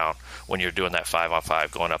break it down when you're doing that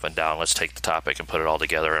 5-on-5, going up and down? Let's take the topic and put it all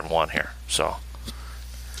together in one here. So,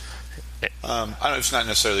 it's not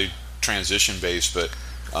necessarily transition based, but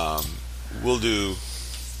we'll do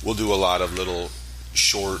a lot of little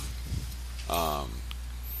short,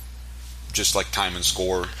 just like time and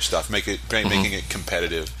score stuff, making it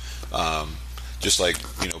competitive, just like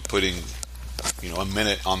putting a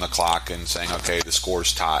minute on the clock and saying, okay, the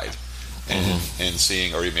score's tied, and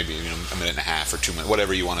seeing, or maybe a minute and a half or 2 minutes,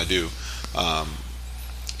 whatever you want to do,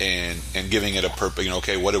 and giving it a purpose.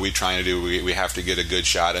 Okay, what are we trying to do? We have to get a good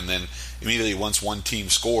shot, and then immediately once one team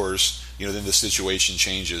scores, then the situation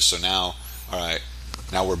changes. So now, all right,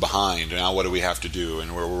 now we're behind. Now what do we have to do?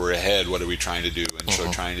 And we're ahead. What are we trying to do? And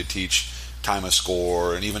so trying to teach time of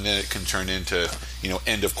score, and even then it can turn into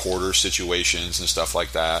end of quarter situations and stuff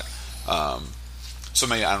like that. So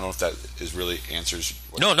maybe I don't know if that is really answers.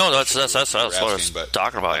 No, that's what I was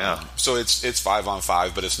talking about. Yeah. So it's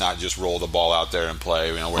 5-on-5, but it's not just roll the ball out there and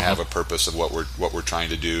play. We have a purpose of what we're trying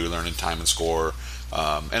to do, learning time and score.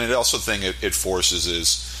 And it also it forces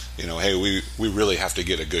is hey, we really have to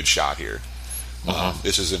get a good shot here.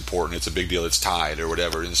 This is important. It's a big deal. It's tied or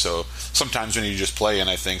whatever. And so sometimes when you just play, and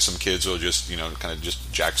I think some kids will just kind of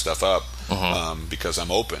just jack stuff up because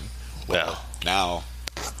I'm open. Well, now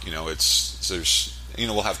there's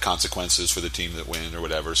we'll have consequences for the team that win or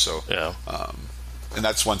whatever. So and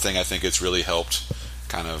that's one thing I think it's really helped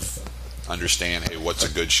kind of understand. Hey, what's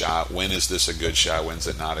a good shot? When is this a good shot? When's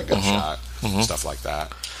it not a good shot? Stuff like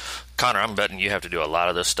that. Connor, I'm betting you have to do a lot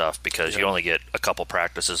of this stuff because you only get a couple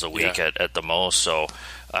practices a week at the most. So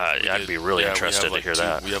I'd be really interested to hear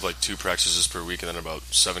that. We have 2 practices per week and then about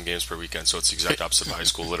 7 games per weekend. So it's the exact opposite of high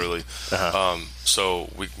school, literally. So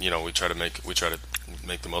we try to make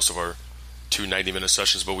the most of our 2 90-minute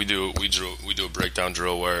sessions. But we do a breakdown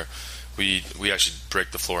drill where we actually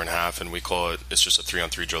break the floor in half, and we call it's just a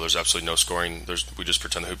 3-on-3 drill. There's absolutely no scoring. We just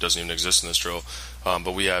pretend the hoop doesn't even exist in this drill.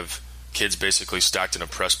 But we have kids basically stacked in a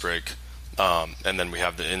press break, and then we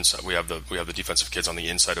have the inside. We have the defensive kids on the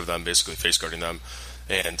inside of them, basically face guarding them.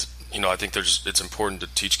 And I think it's important to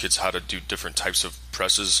teach kids how to do different types of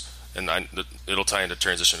presses. And it'll tie into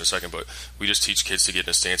transition in a second, but we just teach kids to get in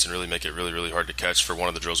a stance and really make it really, really hard to catch. For one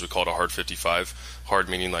of the drills, we call it a hard 55. Hard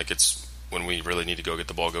meaning like it's when we really need to go get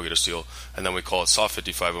the ball, go get a steal. And then we call it soft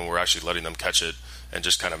 55 when we're actually letting them catch it and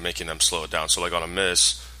just kind of making them slow it down. So like on a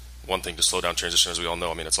miss, one thing to slow down transition, as we all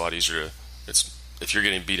know, it's a lot easier if you're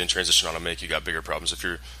getting beat in transition on a make, you got bigger problems. If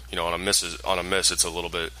you're, on a miss, it's a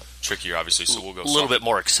little bit trickier, obviously. So we'll go a little bit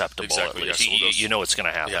more acceptable. Exactly. At least. You know it's going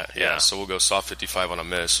to happen. Yeah. So we'll go soft 55 on a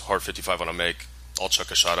miss, hard 55 on a make. I'll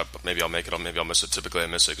chuck a shot up. Maybe I'll make it. Maybe I'll miss it. Typically, I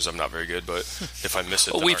miss it because I'm not very good. But if I miss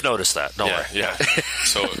it, well, we've noticed that. Don't worry. Yeah.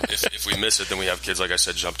 So if we miss it, then we have kids, like I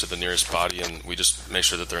said, jump to the nearest body, and we just make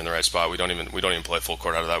sure that they're in the right spot. We don't even play full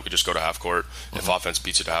court out of that. We just go to half court. Mm-hmm. If offense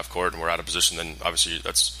beats you to half court and we're out of position, then obviously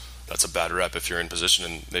that's a bad rep. If you're in position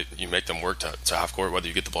and you make them work to half court, whether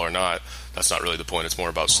you get the ball or not, that's not really the point. It's more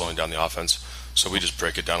about slowing down the offense. So we just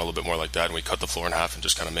break it down a little bit more like that, and we cut the floor in half and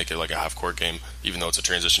just kind of make it like a half court game, even though it's a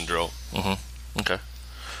transition drill. Mm-hmm. Okay.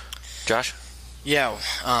 Josh? Yeah.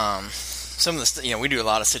 Some of the we do a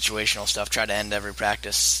lot of situational stuff. Try to end every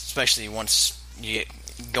practice, especially once you get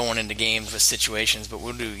going into games with situations. But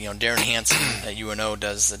we'll do Darren Hansen at UNO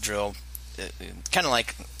does the drill, kind of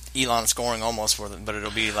like Elon scoring almost for them, but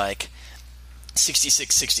it'll be like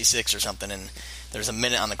 66-66 or something, and there's a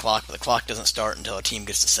minute on the clock, but the clock doesn't start until a team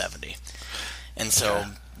gets to 70. And so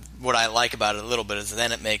what I like about it a little bit is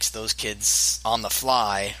then it makes those kids on the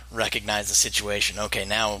fly recognize the situation. Okay,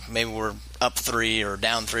 now maybe we're up 3 or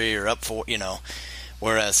down 3 or up 4,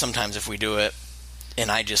 whereas sometimes if we do it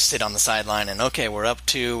and I just sit on the sideline and okay, we're up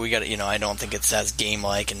 2, we got to, I don't think it's as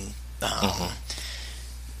game-like, and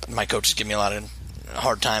my coaches give me a lot of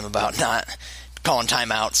hard time about not calling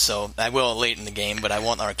timeouts, so I will late in the game, but I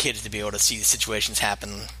want our kids to be able to see the situations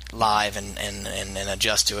happen live and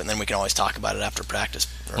adjust to it, and then we can always talk about it after practice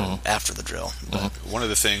or after the drill. One of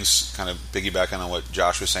the things, kind of piggybacking on what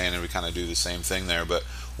Josh was saying, and we kind of do the same thing there, but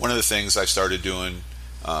one of the things I started doing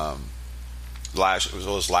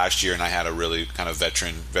last year, and I had a really kind of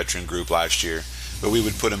veteran group last year, but we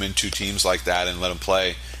would put them in 2 teams like that and let them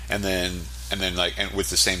play, and then with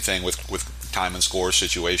the same thing with time and score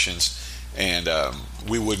situations, and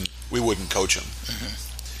we wouldn't coach them,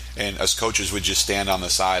 and us coaches would just stand on the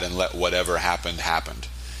side and let whatever happened,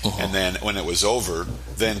 and then when it was over,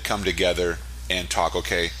 then come together and talk.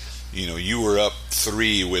 Okay, you were up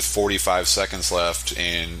 3 with 45 seconds left,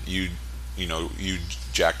 and you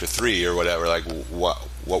jacked a 3 or whatever. Like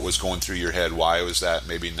what was going through your head? Why was that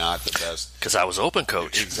maybe not the best? Because I was open,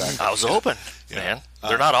 coach. Exactly. I was open, man.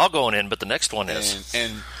 They're not all going in, but the next one is.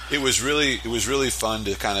 And it was really fun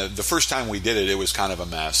to kind of, the first time we did it, it was kind of a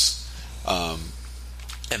mess.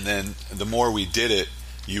 And then the more we did it,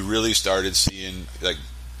 you really started seeing, like,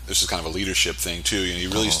 this is kind of a leadership thing too. You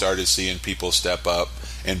really started seeing people step up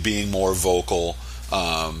and being more vocal,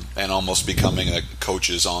 and almost becoming like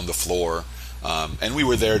coaches on the floor. And we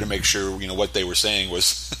were there to make sure what they were saying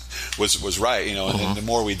was right. And then the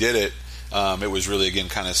more we did it, it was really, again,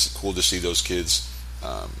 kind of cool to see those kids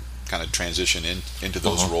kind of transition into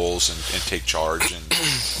those roles and take charge,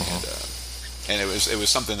 and it was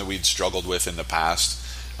something that we'd struggled with in the past.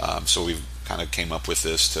 So we kind of came up with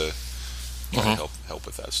this to try to help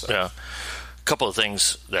with that stuff. Yeah, a couple of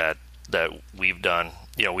things that we've done.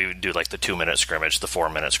 We would do like the 2-minute scrimmage, the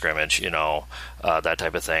 4-minute scrimmage, that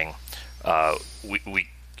type of thing. I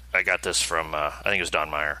got this from I think it was Don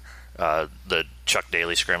Meyer, the Chuck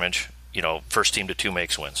Daly scrimmage. First team to 2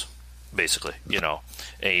 makes wins, basically.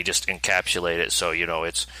 And you just encapsulate it so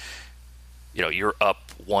it's you're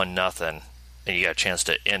up 1-0, and you got a chance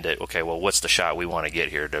to end it. Okay, well, what's the shot we want to get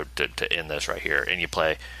here to end this right here? And you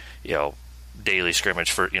play, daily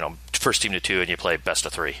scrimmage for first team to 2, and you play best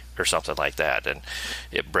of 3 or something like that, and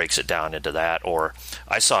it breaks it down into that. Or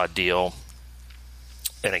I saw a deal.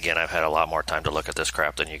 And again, I've had a lot more time to look at this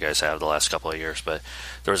crap than you guys have the last couple of years. But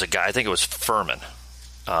there was a guy, I think it was Furman,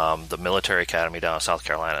 the military academy down in South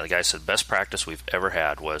Carolina. The guy said, best practice we've ever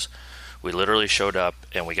had was we literally showed up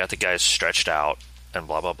and we got the guys stretched out and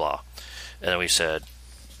blah, blah, blah. And then we said,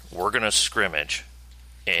 we're going to scrimmage.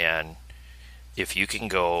 And if you can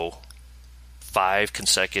go 5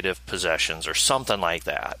 consecutive possessions or something like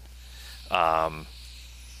that,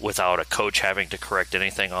 without a coach having to correct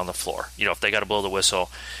anything on the floor. If they got to blow the whistle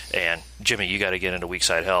and Jimmy, you got to get into weak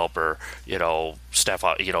side help, or, Steph,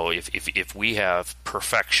 if we have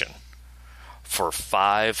perfection for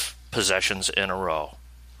 5 possessions in a row,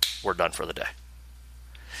 we're done for the day.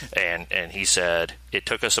 And he said it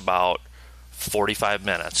took us about 45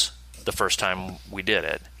 minutes the first time we did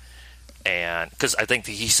it. And because I think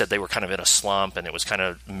he said they were kind of in a slump, and it was kind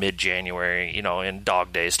of mid-January, in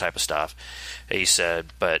dog days type of stuff. He said,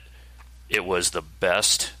 but it was the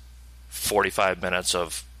best 45 minutes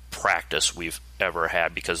of practice we've ever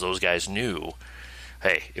had, because those guys knew,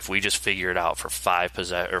 hey, if we just figure it out for 5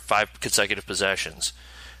 consecutive possessions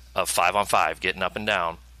of 5-on-5, getting up and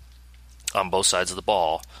down on both sides of the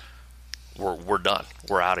ball, we're done.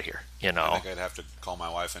 We're out of here. I think I'd have to call my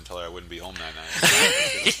wife and tell her I wouldn't be home that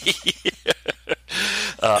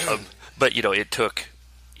night. But it took,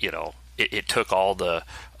 it took all the.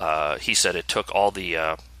 He said it took all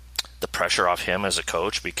the pressure off him as a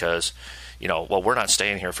coach, because, we're not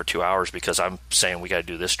staying here for 2 hours because I'm saying we got to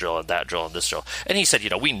do this drill and that drill and this drill. And he said,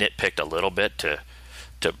 we nitpicked a little bit to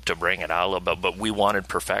bring it out a little bit, but we wanted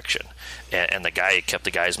perfection. And the guy kept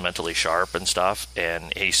the guys mentally sharp and stuff.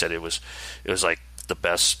 And he said it was like the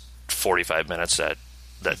best 45 minutes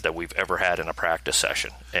that we've ever had in a practice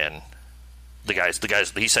session. And the guys,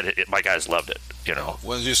 he said my guys loved it,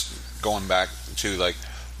 Well, just going back to, like,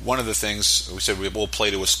 one of the things we said, we'll play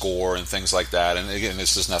to a score and things like that. And again,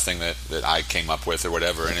 this is nothing that I came up with or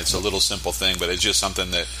whatever. And it's a little simple thing, but it's just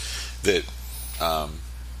something that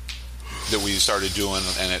we started doing,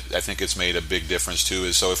 and I think it's made a big difference too.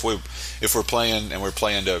 Is so if we're playing and we're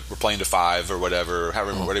playing to 5 or whatever,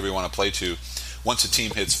 whatever you want to play to, once a team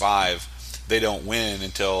hits 5, they don't win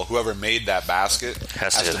until whoever made that basket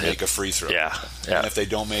has to make a free throw. Yeah. And if they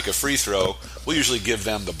don't make a free throw, we'll usually give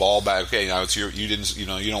them the ball back. Okay, now it's you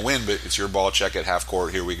don't win, but it's your ball. Check at half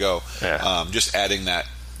court. Here we go. Yeah. Just adding that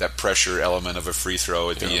pressure element of a free throw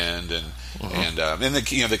at the end, and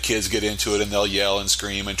the kids get into it and they'll yell and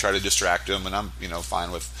scream and try to distract them, and I'm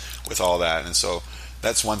fine with all that. And so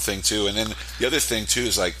that's one thing too. And then the other thing too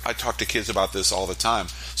is, like, I talk to kids about this all the time.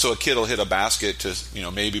 So a kid will hit a basket to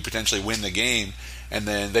maybe potentially win the game, and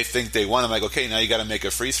then they think they won. I'm like, okay, now you got to make a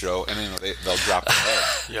free throw, and then they'll drop their head.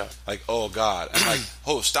 Yeah. Like, oh God. I'm like,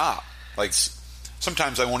 oh, stop. Like,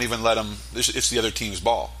 sometimes I won't even let them. It's the other team's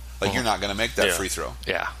ball. Like, you're not going to make that free throw.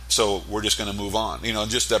 Yeah. So we're just going to move on.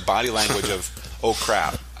 Just that body language of, oh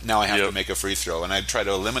crap, now I have to make a free throw. And I try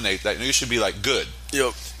to eliminate that. You should be like, good.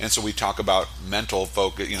 Yep. And so we talk about mental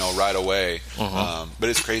focus, right away. But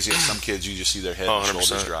it's crazy. Some kids, you just see their head and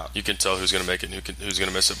shoulders drop. You can tell who's going to make it and who's going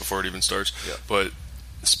to miss it before it even starts. Yep. But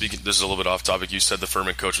this is a little bit off topic. You said the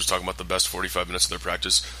Furman coach was talking about the best 45 minutes of their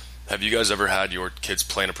practice. Have you guys ever had your kids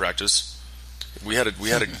plan a practice? We had a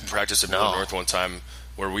practice at Millard North one time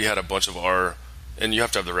where we had a bunch of and you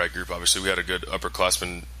have to have the right group, obviously. We had a good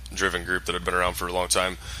upperclassman driven group that had been around for a long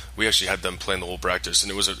time. We actually had them plan the whole practice,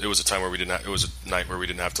 and it was a time where it was a night where we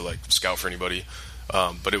didn't have to, like, scout for anybody.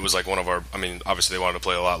 But it was like one of our, obviously they wanted to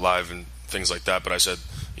play a lot live and things like that, but I said,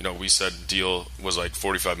 we said deal was like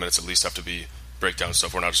 45 minutes at least have to be breakdown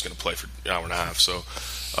stuff. We're not just going to play for an hour and a half. So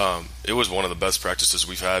it was one of the best practices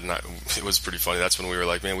we've had, and it was pretty funny. That's when we were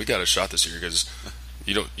like, man, we got a shot this year, because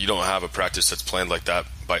you don't have a practice that's planned like that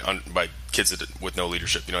by kids with no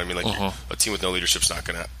leadership. You know what I mean? Like, a team with no leadership's not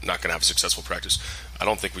gonna have a successful practice. I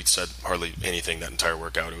don't think we said hardly anything that entire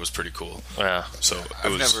workout. It was pretty cool. Yeah. So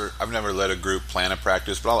I've never let a group plan a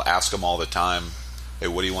practice, but I'll ask them all the time, hey,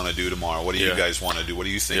 what do you want to do tomorrow? What do you guys want to do? What do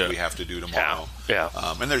you think we have to do tomorrow? Yeah.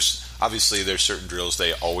 And there's certain drills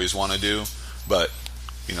they always want to do, but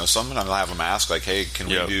sometimes I'll have them ask, like, hey, can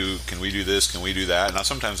we do this? Can we do that? And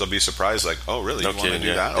sometimes I'll be surprised, like, oh, really? You want to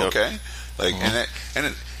do that? Yep. Okay. Like,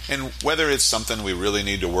 and whether it's something we really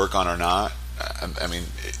need to work on or not,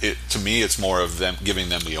 to me, it's more of them giving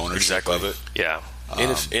them the ownership of it. Yeah.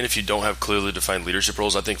 And if you don't have clearly defined leadership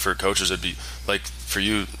roles, I think for coaches it'd be like, for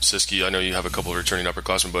you, Siske, I know you have a couple of returning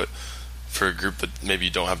upperclassmen, but for a group that maybe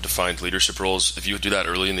you don't have defined leadership roles, if you do that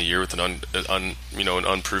early in the year with an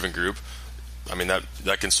unproven group,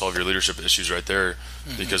 that can solve your leadership issues right there,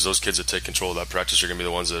 because those kids that take control of that practice are going to be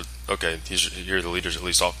the ones that, okay, you're the leaders, at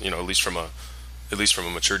least from a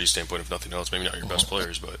maturity standpoint, if nothing else. Maybe not your best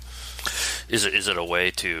players, but is it a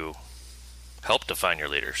way to help define your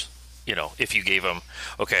leaders? If you gave them,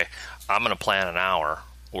 okay, I'm going to plan an hour,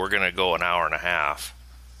 we're going to go an hour and a half,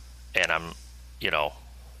 and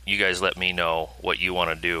you guys let me know what you want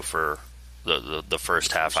to do for the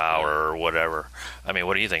first half hour or whatever.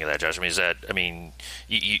 What do you think of that, Josh?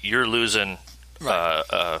 You're losing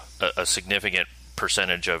a significant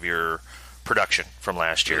percentage of your production from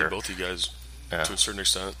last year. Both you guys, to a certain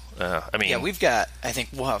extent. We've got, I think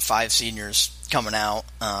we'll have 5 seniors coming out.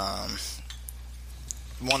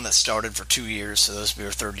 one that started for 2 years, so those would be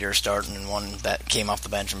her third year starting, and one that came off the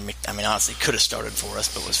bench. I mean, honestly, could have started for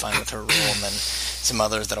us, but was fine with her role, and then some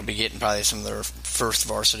others that'll be getting probably some of their first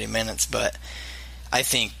varsity minutes. But I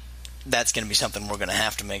think that's going to be something we're going to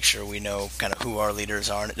have to make sure we know kind of who our leaders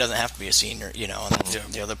are, and it doesn't have to be a senior, and that's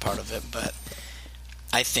the other part of it. But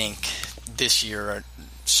I think this year,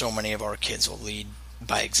 so many of our kids will lead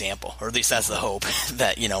by example, or at least that's the hope,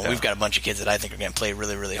 that we've got a bunch of kids that I think are going to play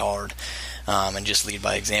really, really hard, and just lead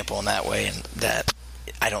by example in that way, and that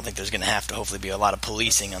I don't think there's going to have to hopefully be a lot of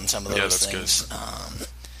policing on some of those things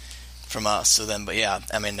from us. So then, but yeah,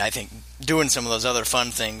 I mean, I think doing some of those other fun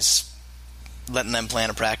things, letting them plan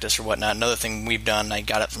a practice or whatnot. Another thing we've done, I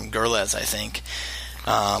got it from Gerles, I think.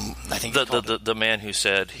 I think the man who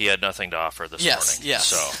said he had nothing to offer this morning. Yes.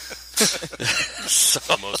 So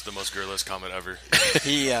the most girlless comment ever.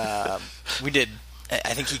 We did.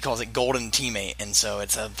 I think he calls it golden teammate, and so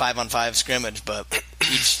it's a 5-on-5 scrimmage. But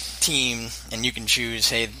each team, and you can choose.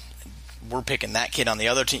 Hey, we're picking that kid on the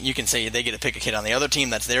other team. You can say they get to pick a kid on the other team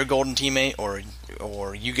that's their golden teammate, or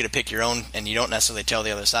you get to pick your own, and you don't necessarily tell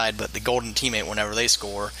the other side. But the golden teammate, whenever they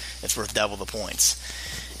score, it's worth double the points.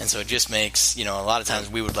 And so it just makes, a lot of times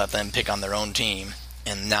we would let them pick on their own team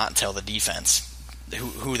and not tell the defense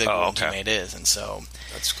who the golden teammate is. And so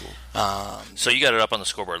that's cool. So you got it up on the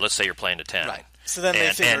scoreboard. Let's say you're playing to 10. Right. So then they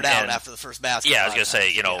figure it out after the first basket. Yeah, I was going to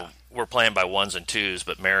say, we're playing by 1s and 2s,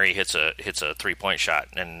 but Mary hits a 3-point shot,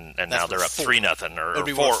 and now they're up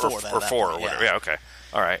 3-0 or 4 or whatever. Yeah, okay.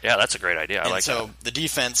 All right. Yeah, that's a great idea. I like that. So the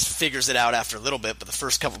defense figures it out after a little bit, but the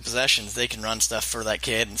first couple possessions, they can run stuff for that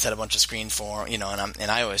kid and set a bunch of screens for him,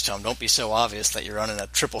 and I always tell them, don't be so obvious that you're running a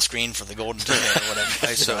triple screen for the golden teammate or whatever,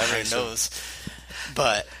 so everyone knows.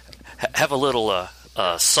 But have a little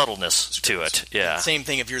subtleness to it. Yeah. Same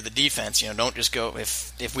thing if you're the defense, don't just go,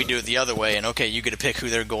 if we do it the other way, and okay, you get to pick who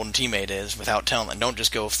their golden teammate is without telling them. Don't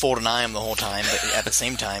just go full deny them the whole time, but at the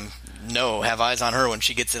same time, no, have eyes on her when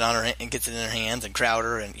she gets it on her and gets it in her hands, and crowd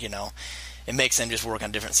her, and it makes them just work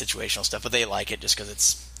on different situational stuff. But they like it just because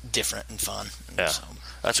it's different and fun. Yeah, so,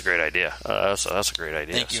 that's a great idea. That's a great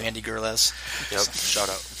idea. Thank you, Andy Gerles. Yep, shout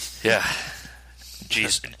out. Yeah,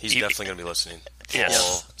 jeez, he's definitely going to be listening. Yes.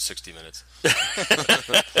 All 60 minutes.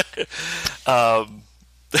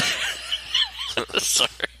 Sorry.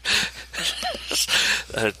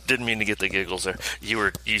 Didn't mean to get the giggles there.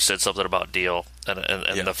 You said something about Deal,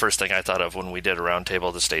 and the first thing I thought of when we did a roundtable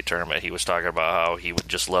at the state tournament, he was talking about how he would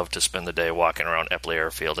just love to spend the day walking around Epley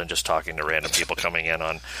Airfield and just talking to random people coming in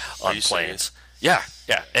on planes. Serious? Yeah,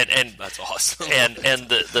 and that's awesome. and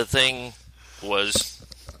the thing was,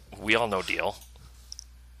 we all know Deal.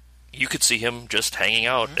 You could see him just hanging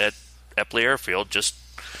out at Epley Airfield, just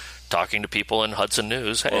talking to people in Hudson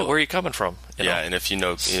News. Hey, where are you coming from? And if you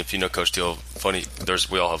know Coach Deal,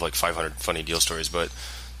 we all have like 500 funny Deal stories, but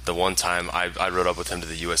the one time I rode up with him to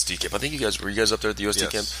the USD camp. I think were you guys up there at the USD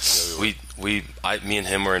camp? Yeah, me and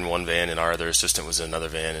him were in one van, and our other assistant was in another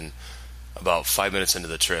van. And about 5 minutes into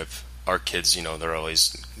the trip, our kids, they're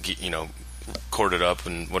always, corded up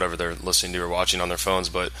and whatever they're listening to or watching on their phones,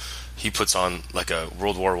 but he puts on like a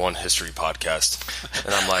World War I history podcast,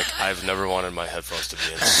 and I'm like, I've never wanted my headphones to be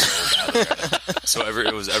in so badly right now. So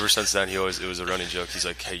ever since then, it was a running joke. He's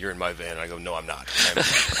like, hey, you're in my van. And I go, no, I'm not.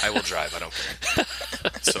 I will drive. I don't care.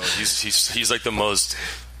 So he's like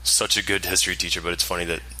such a good history teacher, but it's funny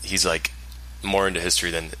that he's like more into history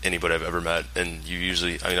than anybody I've ever met. And you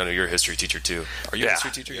usually, I know you're a history teacher too. Are you a history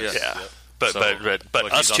teacher? Yes. Yeah. But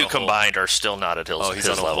us two combined are still not at his level. He's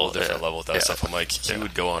on a whole different level with that stuff. I'm like, he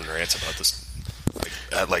would go on rants about this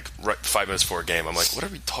at right 5 minutes before a game. I'm like, what are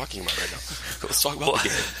we talking about right now? Let's talk about the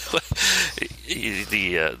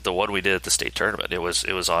game. The one we did at the state tournament, it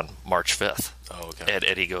was on March 5th. Oh, okay.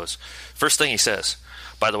 And he goes, first thing he says,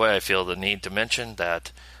 by the way, I feel the need to mention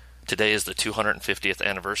that today is the 250th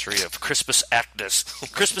anniversary of Crispus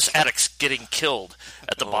Attucks getting killed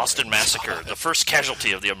at the Boston Massacre, the first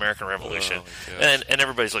casualty of the American Revolution. And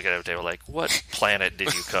everybody's looking at the table like, what planet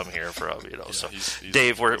did you come here from? So, he's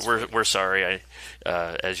Dave, we're sorry.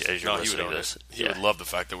 As you're listening to this, he would love the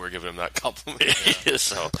fact that we're giving him that compliment.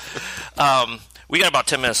 So, we got about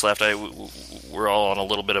 10 minutes left. We're all on a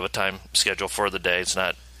little bit of a time schedule for the day. It's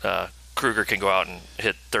not. Kruger can go out and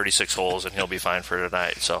hit 36 holes and he'll be fine for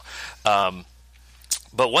tonight. So,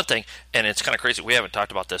 but one thing, and it's kind of crazy, we haven't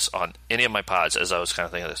talked about this on any of my pods as I was kind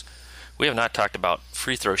of thinking of this. We have not talked about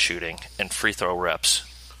free throw shooting and free throw reps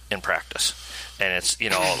in practice. And it's, a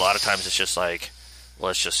lot of times it's just like, well,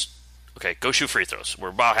 let's just, okay, go shoot free throws. We're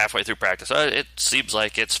about halfway through practice. It seems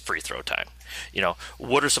like it's free throw time.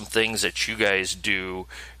 What are some things that you guys do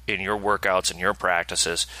in your workouts and your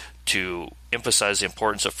practices to emphasize the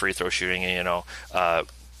importance of free throw shooting. And,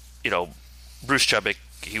 Bruce Chubbuck,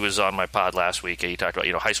 he was on my pod last week, and he talked about,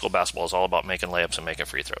 high school basketball is all about making layups and making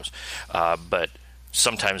free throws. But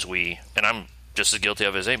sometimes and I'm just as guilty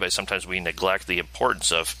of it as anybody, sometimes we neglect the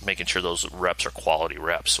importance of making sure those reps are quality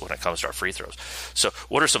reps when it comes to our free throws. So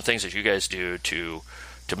what are some things that you guys do to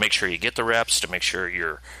make sure you get the reps, to make sure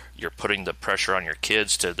you're putting the pressure on your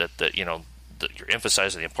kids, that you're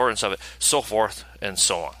emphasizing the importance of it, so forth and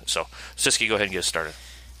so on. So, Siske, go ahead and get started.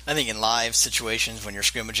 I think in live situations when you're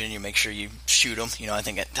scrimmaging, you make sure you shoot them. I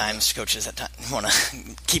think at times coaches want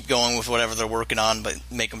to keep going with whatever they're working on, but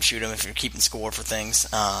make them shoot them if you're keeping score for things.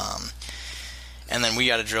 And then we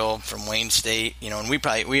got a drill from Wayne State, and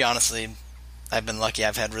we honestly, I've been lucky.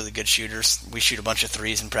 I've had really good shooters. We shoot a bunch of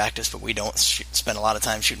threes in practice, but we don't spend a lot of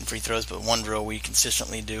time shooting free throws. But one drill we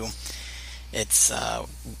consistently do, it's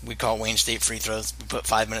we call it Wayne State free throws. We put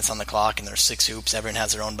 5 minutes on the clock, and there's 6 hoops. Everyone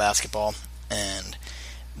has their own basketball, and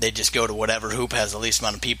they just go to whatever hoop has the least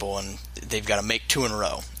amount of people, and they've got to make 2 in a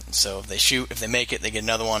row. So if they make it, they get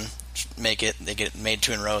another one. Make it, they get made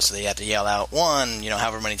 2 in a row, so they have to yell out 1,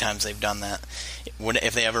 however many times they've done that.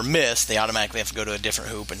 If they ever miss, they automatically have to go to a different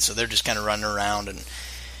hoop, and so they're just kind of running around and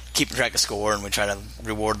keeping track of score, and we try to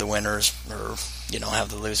reward the winners or, have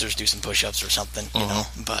the losers do some push-ups or something,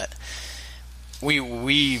 But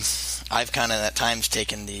I've kind of at times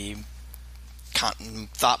taken the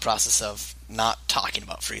thought process of not talking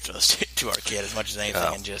about free throws to our kid as much as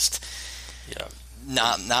anything, and just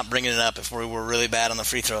not bringing it up. If we were really bad on the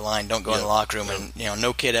free throw line, don't go in the locker room. And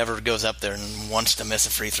no kid ever goes up there and wants to miss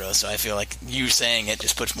a free throw. So I feel like you saying it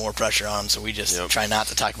just puts more pressure on them. So we just try not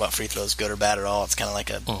to talk about free throws, good or bad at all. It's kind of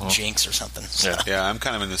like a jinx or something. So. Yeah, I'm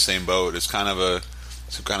kind of in the same boat. It's kind of a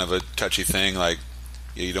touchy thing. Like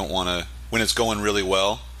you don't want to, when it's going really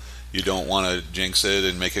well, you don't want to jinx it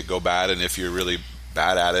and make it go bad. And if you're really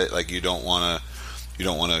bad at it, like you don't want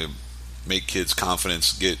to make kids'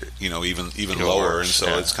 confidence get even lower, and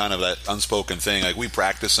so it's kind of that unspoken thing. Like we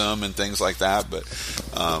practice them and things like that, but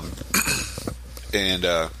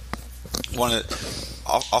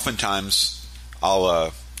oftentimes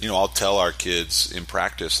I'll tell our kids in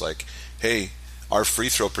practice, like, hey, our free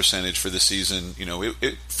throw percentage for the season,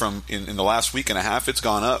 from in the last week and a half, it's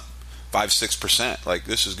gone up 5-6%. Like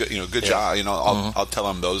this is good, good job. I'll tell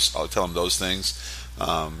them those. I'll tell them those things.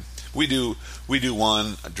 We do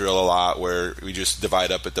one drill a lot where we just divide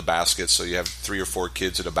up at the basket, so you have 3 or 4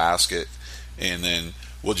 kids at a basket, and then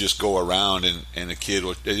we'll just go around and a kid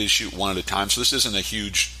will shoot one at a time. So this isn't a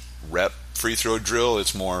huge rep free throw drill;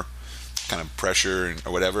 it's more kind of pressure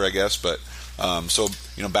or whatever, I guess. But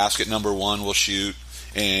basket number 1 will shoot,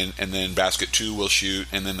 and then basket 2 will shoot,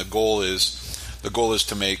 and then the goal is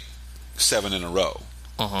to make 7 in a row.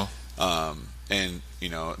 And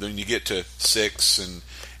then you get to 6 and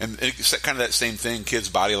it's kind of that same thing, kids'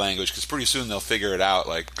 body language, because pretty soon they'll figure it out.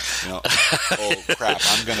 Like, oh crap,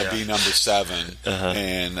 I'm going to be number 7,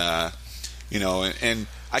 and and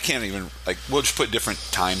I can't even, like, we'll just put different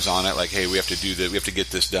times on it. Like, hey, we have to do that. We have to get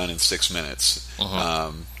this done in 6 minutes.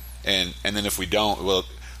 And then if we don't, well,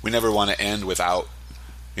 we never want to end without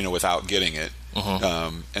getting it.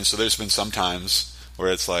 And so there's been some times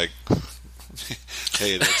where it's like,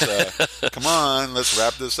 hey, let's come on, let's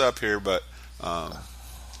wrap this up here. But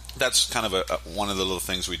that's kind of one of the little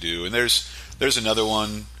things we do. And there's another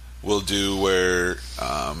one we'll do where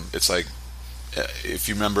it's like, if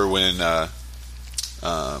you remember when I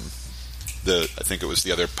think it was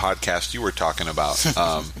the other podcast you were talking about.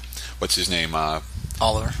 What's his name?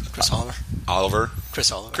 Chris Oliver.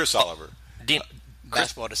 Dean.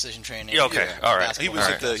 Basketball decision training. Yeah, okay, all right. He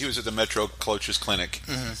was at the Metro Coaches Clinic.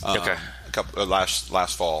 Okay.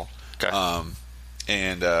 Last fall. Okay.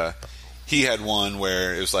 And he had one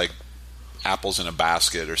where it was like apples in a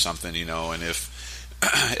basket or something, and if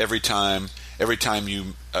every time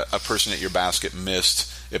a person at your basket missed,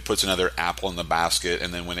 it puts another apple in the basket,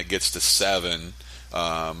 and then when it gets to 7.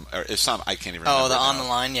 Or it's some, I can't even remember. Oh, on the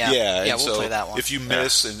line, yeah. Yeah, we'll play that one. If you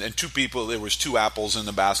miss, and 2 people, there was 2 apples in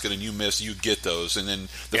the basket, and you miss, you get those, and then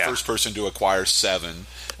the first person to acquire 7,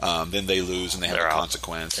 then they lose, and they have a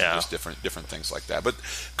consequence, and just different things like that. But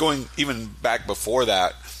going even back before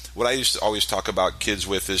that, what I used to always talk about kids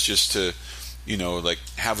with is just to, like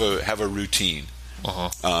have a routine,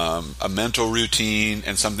 a mental routine,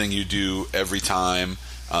 and something you do every time,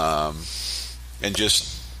 and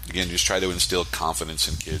just try to instill confidence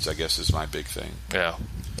in kids, I guess, is my big thing. Yeah,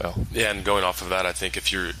 and going off of that, I think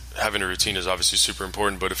if you're having a routine is obviously super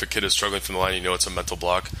important, but if a kid is struggling from the line, it's a mental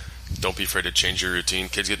block, don't be afraid to change your routine.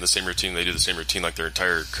 Kids get in the same routine, they do the same routine like their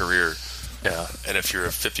entire career. Yeah. And if you're a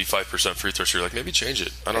 55% free throw shooter, like, maybe change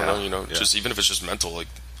it. I don't know, just even if it's just mental, like,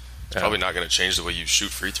 It's probably not going to change the way you shoot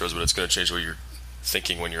free throws, but it's going to change the way you're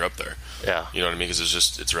thinking when you're up there. Yeah. You know what I mean? Because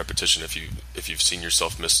it's repetition. If you've seen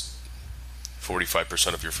yourself miss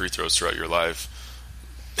 45% of your free throws throughout your life,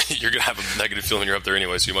 you're going to have a negative feeling when you're up there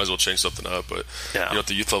anyway, so you might as well change something up. But at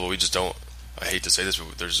the youth level, we just don't, I hate to say this,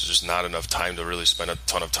 but there's just not enough time to really spend a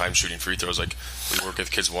ton of time shooting free throws. Like, we work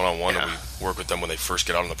with kids one-on-one, and we work with them when they first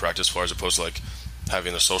get out on the practice floor, as opposed to like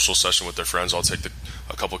having a social session with their friends. I'll take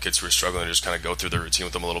a couple kids who are struggling and just kind of go through their routine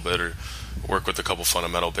with them a little bit, or work with a couple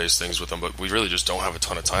fundamental-based things with them. But we really just don't have a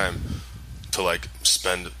ton of time to like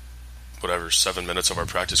spend 7 minutes of our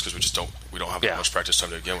practice, because we don't have that much practice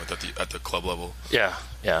time to begin with at the club level. Yeah.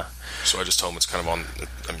 So I just tell them it's kind of on.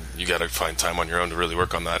 I mean, you got to find time on your own to really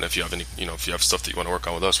work on that. And if you have if you have stuff that you want to work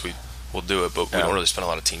on with us, we'll do it. But we don't really spend a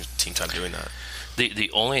lot of team time doing that.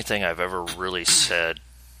 The only thing I've ever really said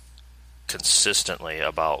consistently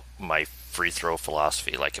about my free throw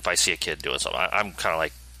philosophy, like if I see a kid doing something, I'm kind of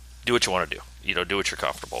like, do what you want to do. Do what you're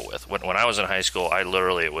comfortable with. When I was in high school,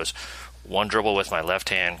 it was one dribble with my left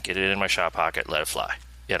hand, get it in my shot pocket, let it fly.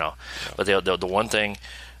 But the one thing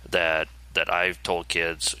that I've told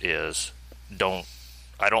kids is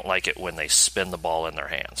I don't like it when they spin the ball in their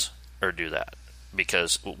hands or do that,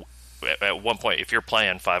 because at one point, if you're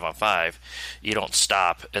playing 5-on-5, you don't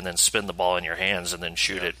stop and then spin the ball in your hands and then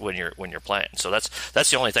shoot it when you're playing. So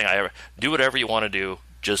that's the only thing I ever do. Whatever you want to do,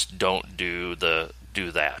 just don't do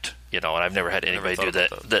that. And I've never had anybody do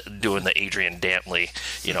that doing the Adrian Dantley,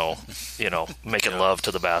 making love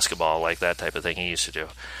to the basketball, like that type of thing he used to do.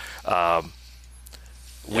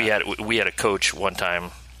 We had a coach one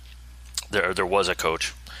time. There was a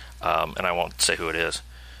coach, and I won't say who it is.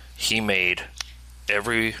 He made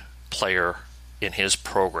every player in his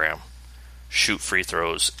program shoot free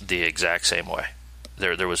throws the exact same way.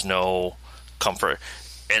 There was no comfort,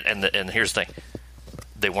 and here's the thing: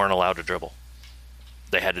 they weren't allowed to dribble.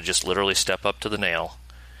 They had to just literally step up to the nail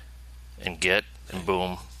and get and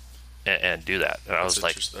boom and do that. And I was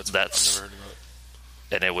like, that's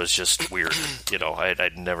and it was just weird.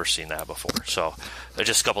 I'd never seen that before. So there's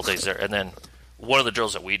just a couple things there. And then one of the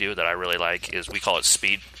drills that we do that I really like is we call it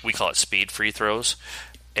speed free throws.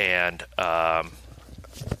 And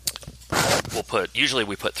usually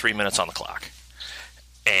we put 3 minutes on the clock,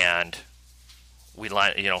 and we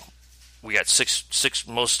line, we got six,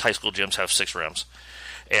 most high school gyms have 6 rims.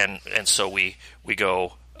 And so we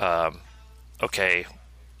go, okay,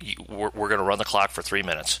 we're going to run the clock for 3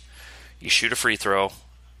 minutes. You shoot a free throw,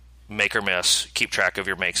 make or miss, keep track of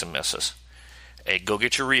your makes and misses. And go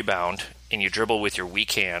get your rebound, and you dribble with your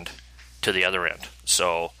weak hand to the other end.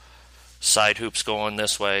 So side hoops going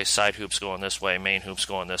this way, side hoops going this way, main hoops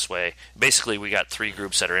going this way. Basically, we got 3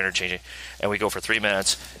 groups that are interchanging, and we go for 3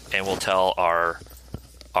 minutes, and we'll tell our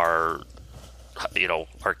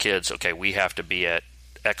kids, okay, we have to be at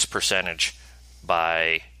X percentage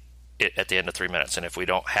at the end of 3 minutes, and if we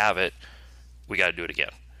don't have it, we got to do it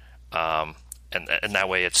again. And that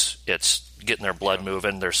way it's getting their blood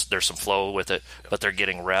moving. There's some flow with it, but they're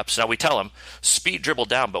getting reps. Now we tell them speed dribble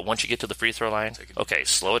down, but once you get to the free throw line, okay,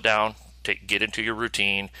 slow it down. Get into your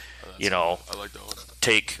routine. I like that one.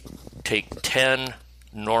 Take 10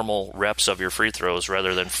 normal reps of your free throws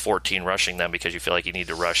rather than 14 rushing them because you feel like you need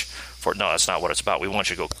to rush for. No, that's not what it's about. We want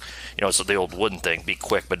you to go, it's the old wooden thing, be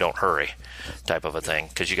quick but don't hurry type of a thing,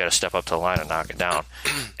 because you got to step up to the line and knock it down.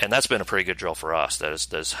 And that's been a pretty good drill for us. That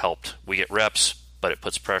has helped. We get reps, but it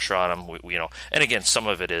puts pressure on them. And again, some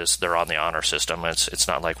of it is they're on the honor system. It's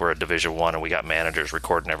not like we're a Division I and we got managers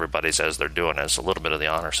recording everybody's as they're doing it. It's a little bit of the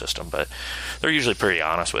honor system, but they're usually pretty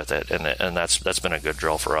honest with it, and that's been a good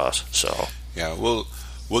drill for us. So yeah, we'll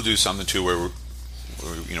do something too where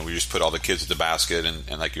we just put all the kids at the basket,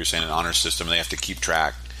 and like you're saying, an honor system, and they have to keep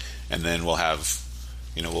track, and then we'll have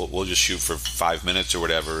we'll just shoot for 5 minutes or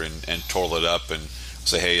whatever, and total it up and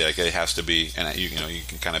say, hey, like it has to be, and you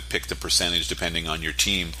can kind of pick the percentage depending on your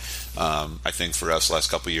team. I think for us last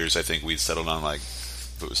couple of years, I think we settled on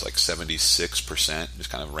it was like 76%, just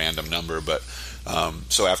kind of random number. But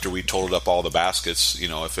so after we totaled up all the baskets,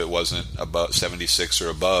 if it wasn't about 76 or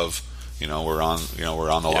above, we're on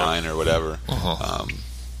the line or whatever.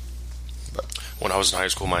 But when I was in high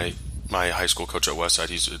school, my high school coach at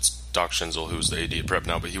Westside, it's Doc Schinzel, who's the AD at Prep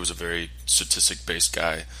now, but he was a very statistic-based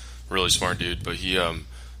guy. Really smart dude, but he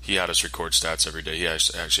had us record stats every day. He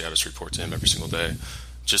actually had us report to him every single day,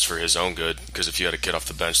 just for his own good. Because if you had a kid off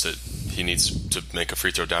the bench that he needs to make a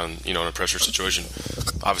free throw down, in a pressure situation,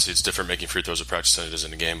 obviously it's different making free throws at practice than it is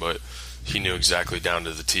in a game. But he knew exactly down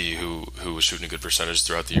to the T who was shooting a good percentage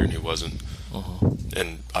throughout the year and who wasn't.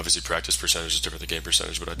 And obviously practice percentage is different than game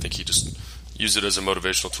percentage. But I think he just used it as a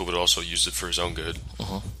motivational tool, but also used it for his own good.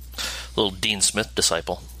 Little Dean Smith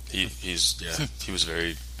disciple. He was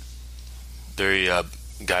very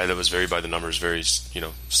guy that was very by the numbers, very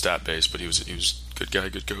stat based, but he was a good guy,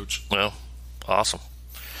 good coach. Well, awesome.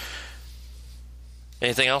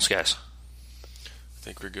 Anything else, guys? I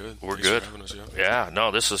think we're good. We're Thanks good. for having us, Yeah, no,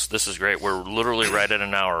 this is great. We're literally right at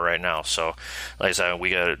an hour right now. So, like I said,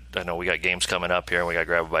 I know we got games coming up here, and we got to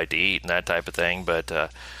grab a bite to eat and that type of thing. But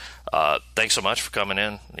thanks so much for coming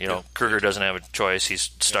in. Kruger doesn't have a choice. He's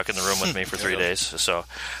stuck in the room with me for 3 days. So,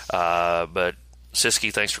 but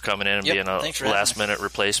Siske, thanks for coming in and being a last-minute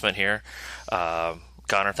replacement here.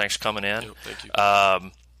 Connor, thanks for coming in. Yep, thank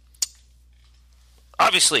you.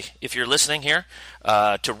 Obviously, if you're listening here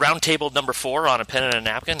to Roundtable number 4 on a pen and a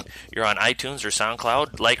napkin, you're on iTunes or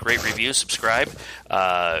SoundCloud. Like, rate, review, subscribe.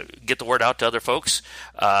 Get the word out to other folks.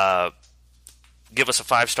 Give us a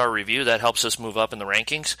 5-star review. That helps us move up in the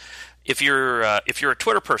rankings. If you're a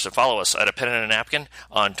Twitter person, follow us at a pen and a napkin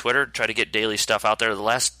on Twitter. Try to get daily stuff out there. The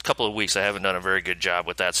last couple of weeks, I haven't done a very good job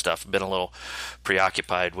with that stuff. Been a little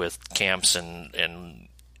preoccupied with camps and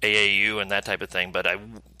AAU and that type of thing, but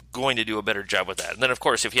I'm going to do a better job with that. And then, of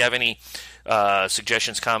course, if you have any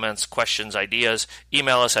suggestions, comments, questions, ideas,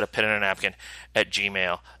 email us at a pen and a napkin at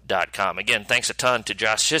gmail.com. Again, thanks a ton to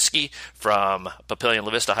Josh Siske from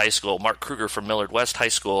Papillion-LaVista High School, Marc Kruger from Millard West High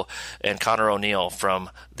School, and Connor O'Neill from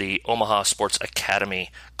the Omaha Sports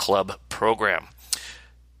Academy Club program.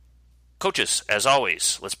 Coaches, as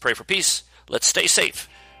always, let's pray for peace, let's stay safe,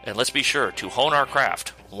 and let's be sure to hone our craft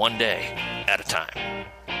one day at a time.